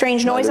hearing a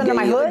strange noise Le under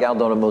gars, my il hood. regarde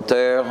dans le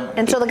moteur.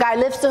 And so the guy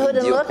lifts the hood Il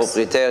and dit au looks.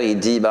 propriétaire, il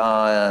dit,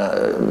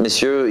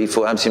 messieurs, il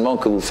faut absolument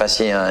que vous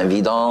fassiez un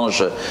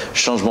vidange,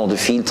 changement de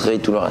filtre et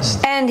tout le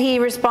reste. And he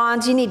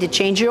responds, you need to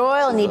change your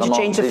oil, you need to Vraiment,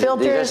 change the déjà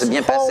filters. c'est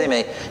bien passé,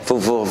 mais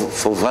il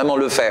faut vraiment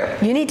le faire.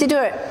 You need to do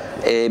it.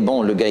 Et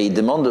bon, le gars il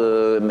demande,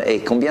 et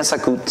combien ça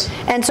coûte?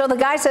 And so the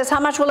guy says,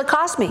 how much will it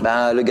cost me?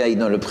 Le gars il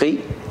donne le prix.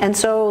 And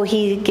so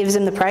he gives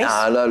him the price.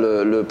 Là,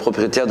 le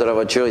propriétaire de la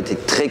voiture était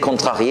très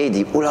contrarié, il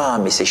dit, oula,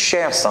 mais c'est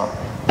cher ça.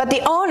 But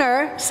the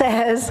owner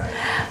says,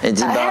 Il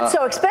dit, that's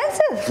so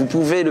expensive. vous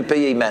pouvez le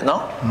payer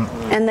maintenant.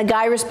 And the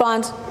guy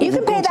responds, you Vous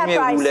can pay that continuez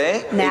à price rouler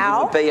et vous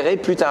now, le payerez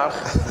plus tard.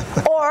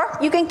 or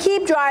you can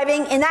keep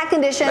driving in that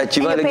condition Bah, and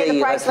tu you vois, le gars, pay the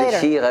il price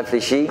later.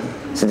 réfléchit.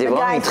 C'était The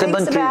vraiment guy une très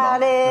bonne thinks pub.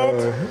 about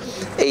it,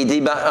 Et il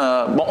dit,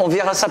 bon, on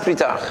verra ça plus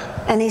tard.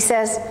 and he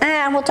says,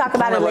 we'll talk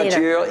Prend about la it later.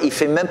 voiture, il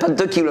fait même pas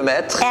 2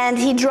 km And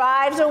he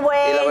drives et la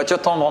away. voiture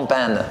tombe en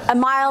panne. A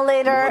mile Le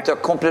later,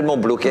 moteur complètement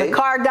bloqué. the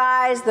car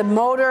dies, the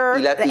motor,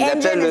 Il the appelle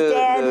engine is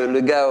dead.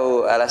 le gars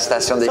à la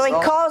station So he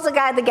d'essence. calls the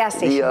guy at the gas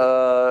Il dit,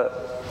 station.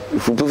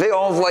 vous pouvez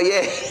envoyer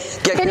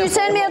Can quelqu'un you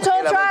send me a pour tow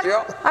monter la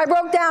voiture truck? I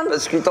broke down.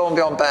 parce qu'il est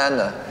tombé en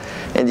panne.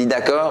 Il dit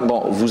d'accord,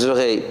 bon, vous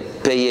aurez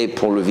payé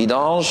pour le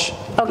vidange,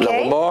 Okay. la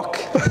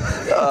remorque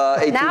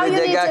et Now tous les you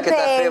need dégâts to que tu as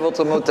pay fait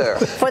votre moteur.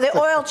 For the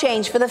oil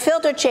change, for the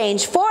filter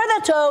change, for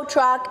the tow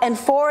truck, and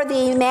for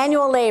the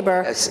manual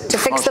labor to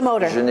fix the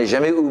motor. Je n'ai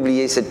jamais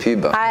oublié cette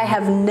pub. I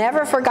have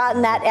never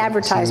forgotten that C'est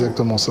advertisement.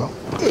 exactement ça.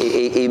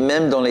 Et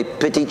même dans les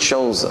petites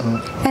choses.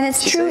 And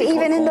it's Tu true sais,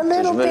 even in the quand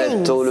little je me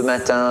lève tôt le things.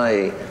 matin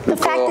et le The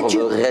fact corps that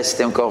you veut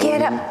rester encore get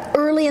au up lit.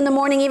 early in the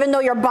morning even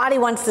though your body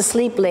wants to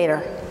sleep later,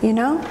 you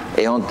know?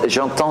 Et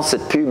j'entends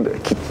cette pub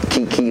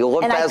qui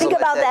And I repasse dans think ma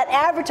about tête.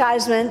 that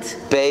advertisement.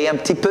 Paye un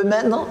petit peu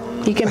maintenant.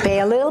 You can pay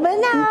a little bit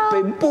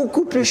Paye now,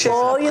 beaucoup plus cher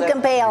or you après. can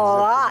pay a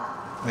lot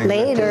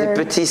later.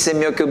 Petit, c'est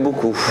mieux que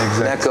beaucoup.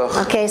 D'accord.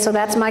 Okay, so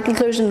that's my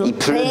conclusion. Il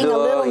pleut Paying a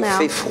dehors, little il now.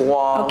 fait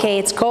froid. Okay,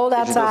 it's cold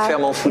Je dois outside. faire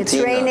mon It's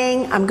footing.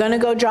 raining. I'm going to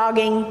go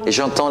jogging. Et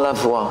j'entends la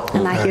voix.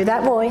 And I hear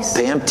that voice.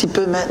 Paye un petit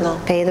peu maintenant.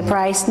 Pay the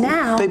price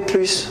now, Paye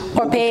plus.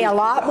 or Beaucoup pay plus a plus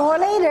lot tard. more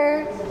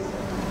later.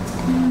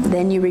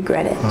 Then you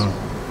regret it.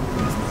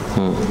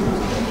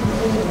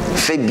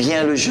 Fais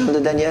bien le jeûne de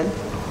Daniel.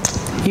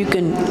 You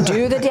can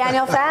do the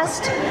Daniel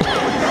fast.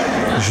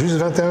 Juste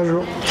 21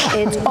 jours.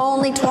 It's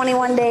only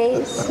 21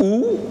 days.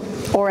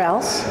 Or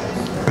else,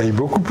 Paye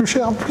beaucoup plus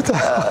cher plus tard.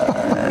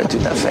 Tout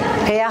à fait.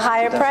 pay a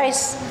higher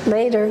price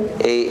later.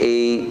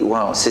 Et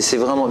wow, c'est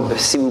vraiment,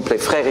 s'il vous plaît,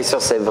 frères et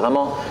sœurs, c'est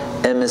vraiment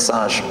un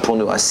message pour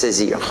nous à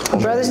saisir.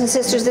 Brothers and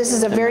sisters, this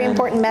is a very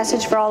important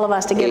message for all of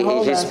us to get Et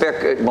hold of. j'espère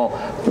que, bon,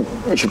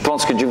 je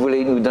pense que Dieu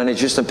voulait nous donner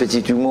juste un petit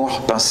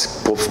humour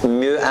pour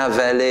mieux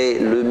avaler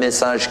le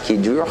message qui est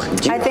dur.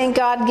 I think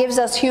God gives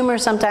us humor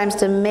sometimes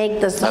to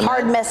make the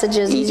hard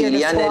messages easier Il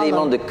y to a un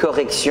élément swallow. de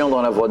correction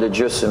dans la voix de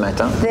Dieu ce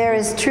matin. There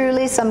is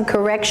truly some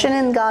correction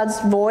in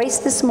God's voice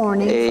this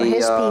morning for Et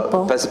His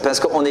people. parce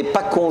qu'on n'est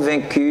pas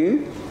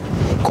convaincu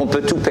qu'on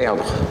peut tout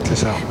perdre. C'est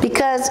ça.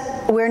 Because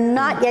we're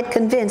not yet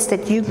convinced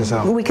that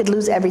we could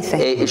lose everything.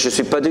 Et je ne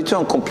suis pas du tout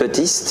un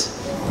complotiste,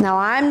 Now,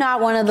 I'm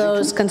not one of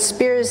those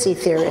conspiracy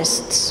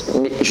theorists.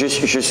 mais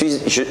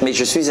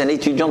je suis un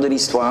étudiant de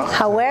l'histoire.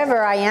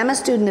 However, I am a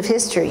student of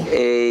history.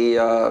 Et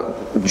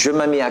Dieu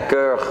m'a mis à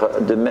cœur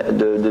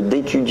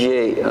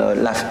d'étudier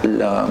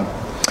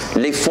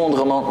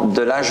l'effondrement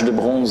de l'âge de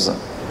bronze.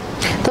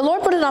 The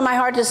Lord put it on my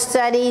heart to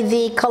study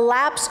the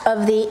collapse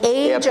of the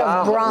Et à age of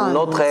part bronze.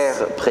 notre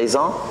ère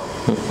présent,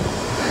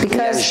 il n'y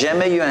a Because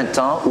jamais eu un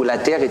temps où la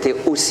terre était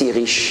aussi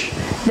riche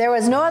there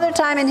was no other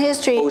time in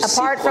history, Aussi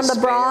apart from the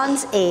prospère.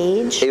 Bronze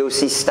Age, et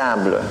aussi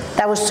stable.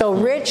 that was so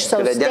rich, so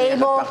Que la dernière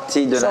stable,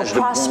 partie de so l'âge de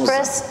bronze.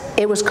 prosperous.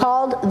 It was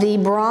called the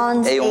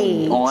Bronze Et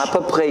en à Age.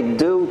 peu près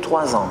 2 ou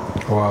 3 ans,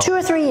 2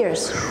 or 3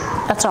 years.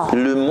 That's all.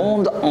 le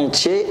monde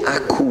entier a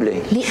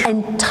coulé. The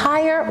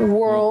entire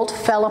world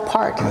fell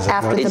apart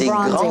after Et the des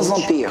Bronze grands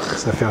Age. empires,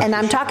 Ça fait And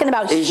I'm talking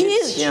about huge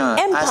égyptiens,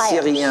 empires.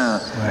 assyriens,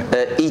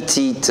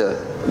 hittites,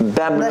 The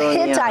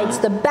babyloniens, Hittites,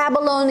 the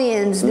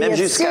Babylonians, the même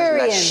jusqu'à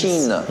la Assyrians,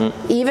 Chine,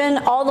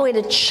 even all the way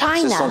to se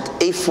China, sont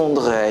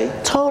effondrés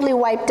totally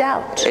wiped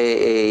out.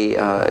 et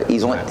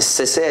ils ont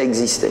cessé à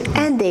exister.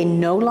 And they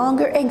no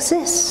longer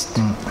exist.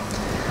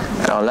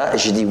 Alors là,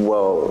 j'ai dit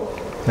wow.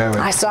 Ouais,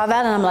 ouais. I saw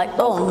that and I'm like,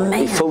 oh man,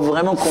 Il faut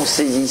vraiment qu'on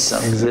saisisse.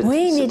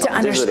 we need to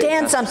Désolé.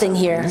 understand something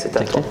here. C'est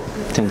à toi.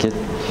 T'inquiète.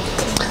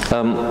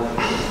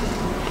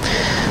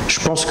 Je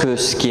pense que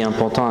ce qui est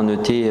important à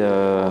noter,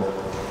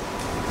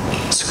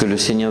 ce que le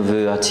Seigneur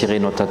veut attirer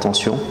notre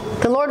attention.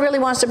 The Lord really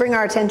wants to bring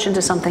our attention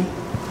to something.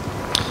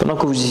 Pendant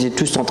que vous étiez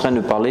tous en train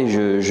de parler,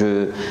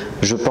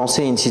 je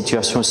pensais à une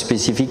situation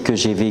spécifique que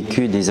j'ai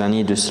vécue des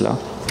années de cela.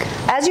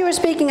 As you were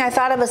speaking, I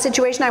thought of a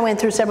situation I went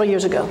through several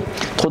years ago.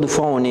 Trop de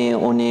fois, on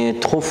est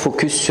trop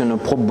focus sur nos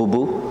propres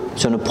bobos,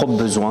 sur nos propres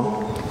besoins,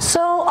 So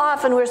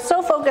often we're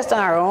so focused on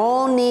our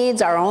own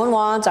needs, our own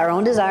wants, our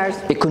own desires,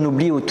 et qu'on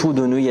oublie autour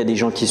de nous, il y a des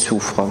gens qui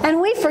souffrent.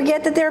 and we forget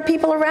that there are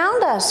people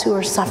around us who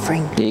are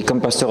suffering. Et comme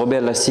Pasteur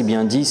Robert l'a si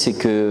bien dit, c'est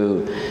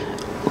que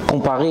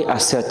comparé à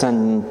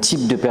certains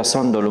types de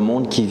personnes dans le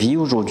monde qui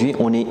vivent aujourd'hui,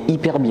 on est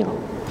hyper bien.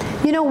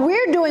 You know,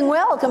 we're doing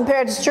well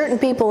compared to certain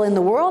people in the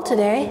world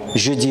today.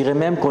 Je dirais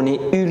même qu'on est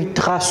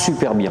ultra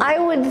super bien. I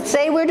would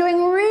say we're doing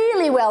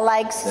really well,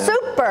 like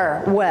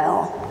super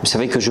well. Vous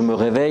savez que je me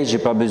réveille, j'ai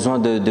pas besoin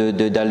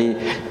d'aller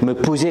me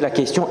poser la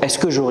question, est-ce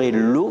que j'aurai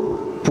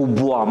l'eau pour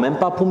boire, même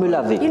pas pour me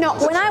laver. You know,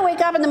 when I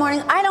wake up in the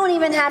morning, I don't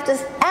even have to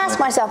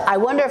ask myself, I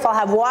wonder if I'll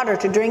have water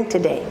to drink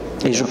today.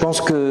 Et je pense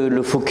que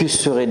le focus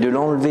serait de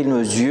l'enlever de nos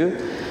yeux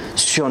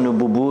sur nos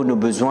bobos, nos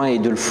besoins et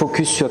de le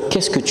focus sur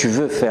qu'est-ce que tu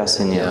veux faire,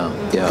 Seigneur.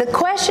 The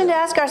question to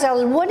ask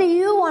ourselves is, what do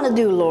you want to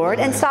do, Lord?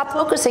 And stop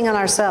focusing on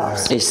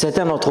ourselves. Et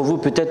certains d'entre vous,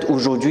 peut-être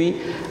aujourd'hui,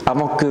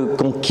 avant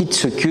qu'on quitte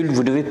ce culte,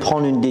 vous devez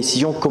prendre une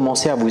décision,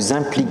 commencer à vous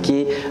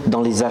impliquer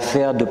dans les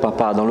affaires de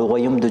Papa, dans le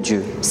royaume de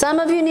Dieu. Some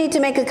of you need to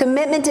make a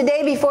commitment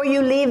today before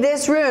you leave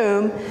this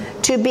room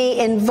to be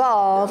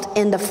involved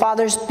in the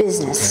Father's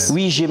business.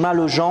 Oui, j'ai mal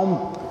aux jambes,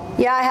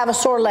 Yeah, I have a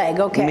sore leg,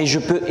 mais okay. je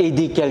peux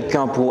aider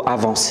quelqu'un pour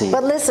avancer.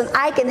 But listen,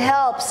 I can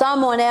help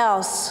someone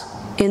else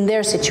in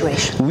their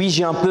situation. Oui,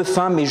 j'ai un peu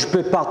faim, mais je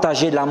peux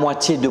partager la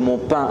moitié de mon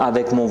pain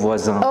avec mon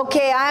voisin.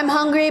 Okay, I'm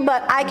hungry,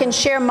 but I can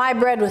share my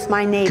bread with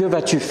my Que neighbor.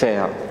 vas-tu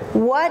faire?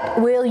 What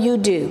will you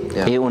do?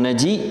 Et on a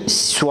dit,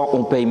 soit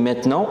on paye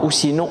maintenant, ou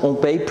sinon on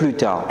paye plus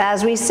tard.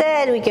 As we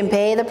said, we can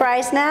pay the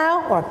price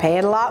now or pay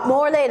it a lot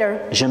more later.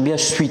 J'aime bien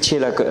switcher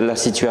la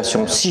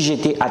situation. Si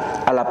j'étais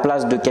à la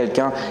place de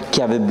quelqu'un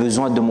qui avait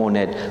besoin de mon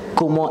aide,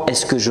 comment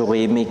est-ce que j'aurais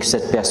aimé que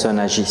cette personne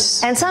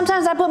agisse? And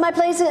sometimes I put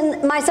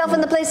myself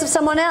in the place of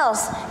someone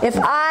else. If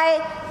I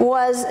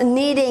was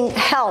needing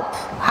help,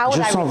 how would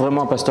Je I sens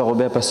vraiment, Pasteur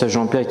Robert, Pasteur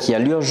Jean-Pierre, qu'il y a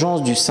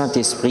l'urgence du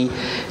Saint-Esprit,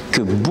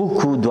 que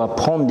beaucoup doivent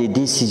prendre des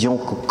décisions,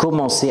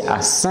 commencer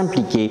à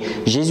s'impliquer.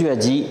 Jésus a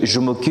dit, je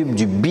m'occupe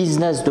du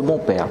business de mon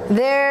Père.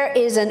 There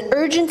is an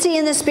urgency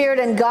in the Spirit,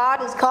 and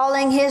God is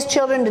calling His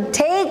children to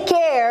take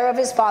care of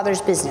His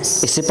Father's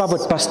business. Et c'est pas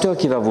votre pasteur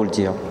qui va vous le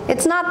dire.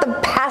 It's not the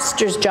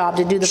pastor's job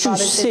to do the Tu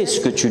Father's sais business. ce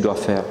que tu dois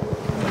faire.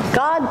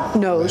 God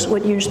knows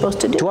what you're supposed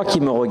to do. Toi qui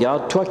me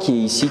regardes, toi qui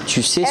es ici,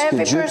 tu sais ce que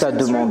Every Dieu t'a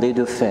person's demandé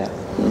de faire.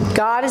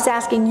 God is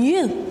asking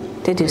you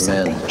to do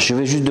something. Je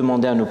vais juste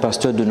demander à nos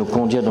pasteurs de nous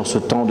conduire dans ce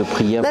temps de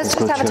prière Let's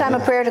pour just have a time clôturer.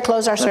 of prayer to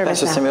close our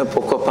service Pasteur now. Samuel,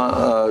 pourquoi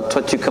pas,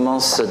 toi tu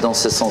commences dans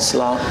ce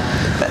sens-là,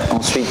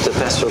 ensuite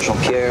Pasteur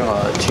Jean-Pierre,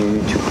 tu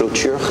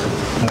clôtures.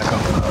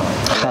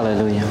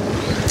 Alléluia.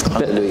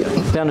 Alléluia.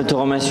 Père, nous te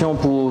remercions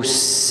pour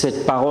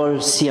cette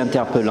parole si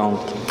interpellante.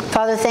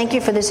 Father, thank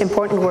you for this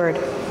important word.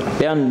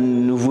 Père,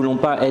 nous ne voulons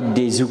pas être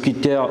des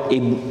écouteurs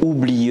et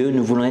oublieux,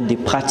 nous voulons être des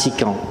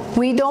pratiquants.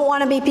 We don't want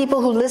to be people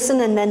who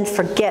listen and then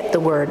forget the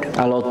word.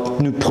 Alors,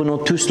 nous prenons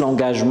tous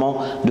l'engagement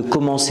de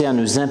commencer à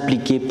nous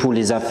impliquer pour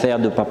les affaires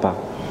de Papa.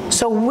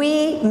 So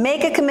we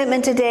make a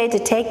commitment today to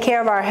take care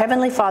of our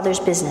Heavenly Father's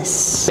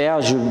business. Père,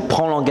 je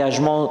prends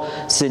l'engagement,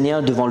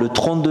 Seigneur, devant le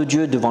trône de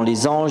Dieu, devant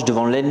les anges,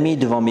 devant l'ennemi,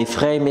 devant mes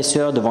frères et mes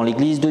sœurs, devant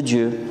l'Église de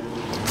Dieu.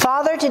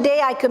 Father, today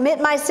I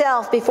commit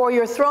myself before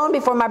your throne,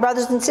 before my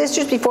brothers and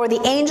sisters, before the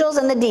angels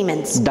and the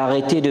demons.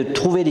 D'arrêter de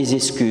trouver des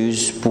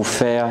excuses pour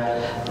faire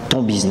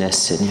ton business,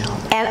 Seigneur.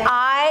 And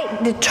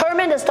I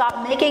determine to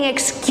stop making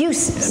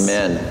excuses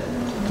Amen.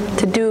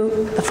 to do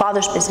the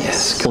Father's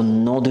business. Au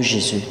nom de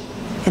Jésus.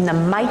 In the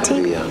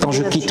mighty Quand je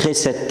name of quitterai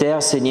cette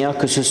terre, Seigneur,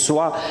 que ce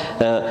soit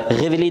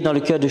révélé dans le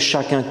cœur de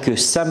chacun que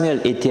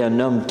Samuel était un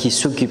homme qui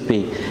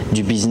s'occupait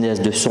du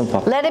business de son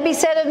papa. Let it be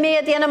said of me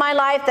at the end of my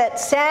life that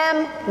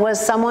Sam was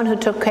someone who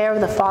took care of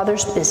the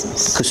Father's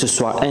business. Que ce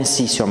soit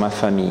ainsi sur ma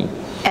famille,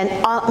 And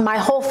my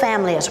whole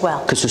family as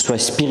well. que ce soit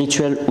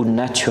spirituel ou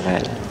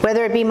naturel,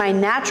 Whether it be my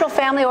natural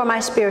family or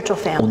my spiritual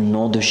au family.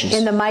 nom de In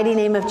Jésus. the mighty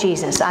name of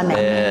Jesus.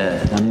 Amen.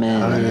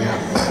 Amen.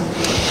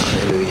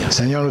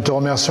 Seigneur, nous te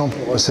remercions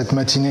pour cette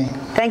matinée,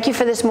 Thank you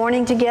for this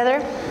morning together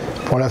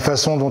pour la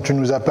façon dont tu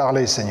nous as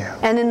parlé, Seigneur.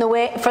 and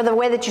for the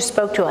way that you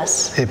spoke to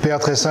us. Et Père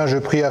très saint, je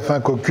prie afin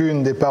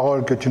qu'aucune des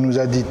paroles que tu nous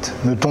as dites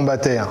ne tombe à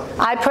terre,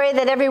 I pray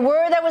that every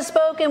word that was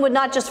spoken would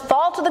not just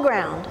fall to the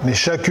ground, mais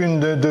chacune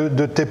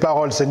de tes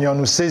paroles, Seigneur,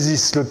 nous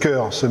saisisse le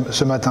cœur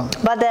ce matin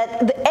but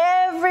that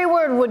every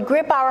word would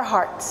grip our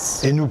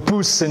hearts et nous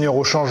pousse, Seigneur,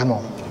 au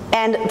changement.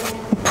 and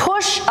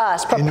push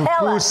us, Et nous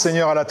propel pousse, us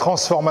Seigneur, à la to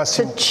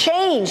transformation.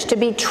 change, to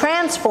be Et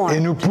transformed,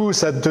 nous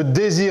pousse à te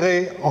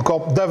désirer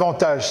encore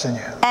davantage,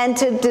 Seigneur. and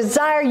to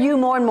desire you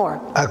more and more,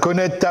 À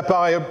connaître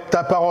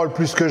ta parole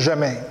plus que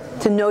jamais.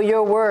 to know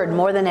your word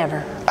more than ever,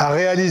 À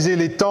réaliser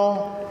les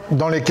temps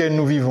dans lesquels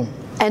nous vivons.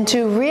 and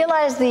to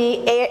realize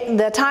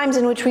the times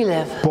in which we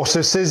live, Pour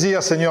se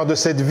saisir, Seigneur, de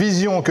cette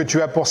vision que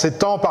tu as pour ces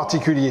temps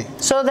particuliers.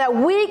 so that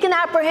we can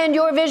apprehend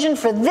your vision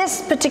for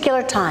this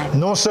particular time,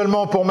 Non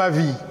seulement pour ma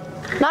vie,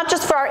 not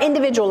just for our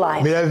individual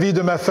life. mais la vie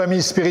de ma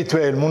famille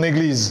spirituelle, mon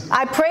Église.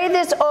 I pray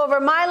this over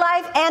my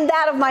life and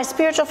that of my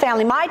spiritual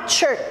family, my Et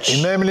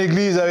church, même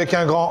l'Église avec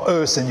un grand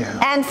E, Seigneur.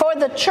 and for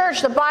the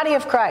church, the body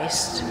of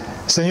Christ.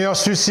 Seigneur,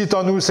 suscite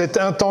en nous cette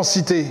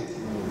intensité,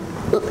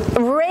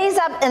 Raise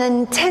up an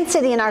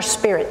intensity in our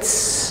spirits,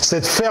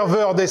 cette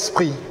ferveur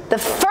d'esprit. the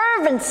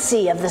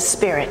fervency of the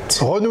Spirit.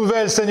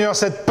 Renouvelle, Seigneur,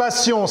 cette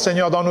passion,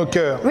 Seigneur, dans nos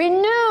cœurs.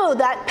 Renew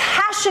that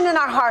passion in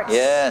our hearts.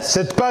 Yes.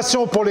 Cette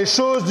passion pour les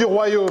choses du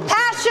royaume.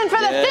 Passion for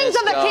the Yes, things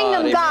of the God,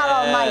 kingdom, God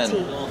amen.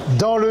 Almighty.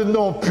 Dans le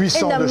nom In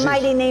puissant de the Jésus.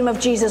 mighty name of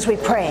Jesus we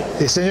pray.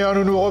 Et Seigneur,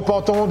 nous nous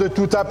repentons de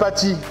toute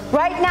apathie,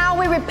 Right now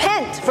we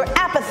repent for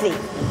apathy,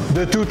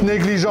 de toute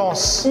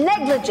négligence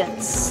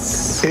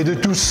negligence, et de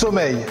tout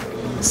sommeil.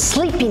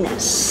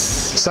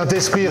 sleepiness.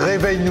 Saint-Esprit,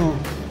 réveille-nous.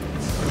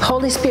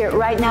 Holy Spirit,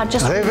 right now,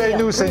 just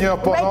Réveille-nous, Seigneur,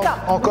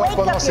 encore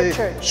pendant ces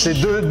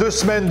deux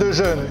semaines de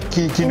jeûne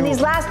in these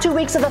last 2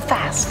 weeks of the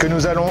fast, que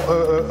nous allons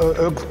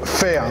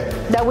faire.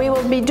 that we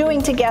will be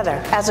doing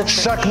together as a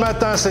church. Chaque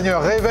matin,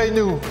 Seigneur,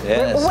 réveille-nous.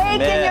 Yes.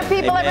 Awaken Amen. your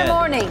people every Amen.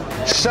 morning.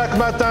 Chaque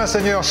matin,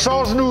 Seigneur,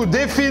 change-nous,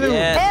 défie-nous.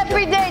 Yes.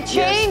 Every day,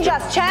 change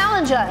us,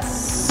 challenge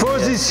us,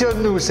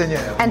 Positionne-nous,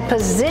 Seigneur, and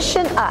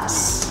position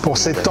us pour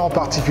ces temps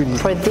particuliers.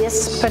 for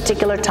this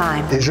particular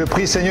time. Et je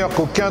prie, Seigneur,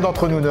 qu'aucun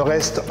d'entre nous ne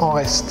reste en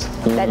reste,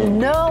 That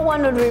no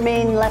one would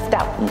remain left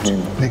out,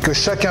 mais que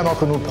chacun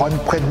d'entre nous prenne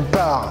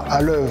part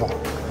à l'œuvre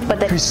but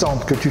that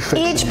puissante que tu fais.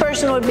 each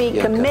person would be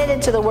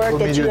committed to the work Au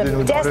that you milieu de have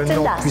nous, dans le destined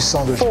nom us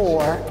puissant de Jésus.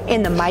 for,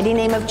 in the mighty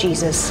name of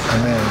Jesus.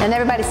 Amen. And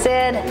everybody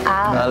said,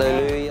 Amen.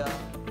 Alléluia.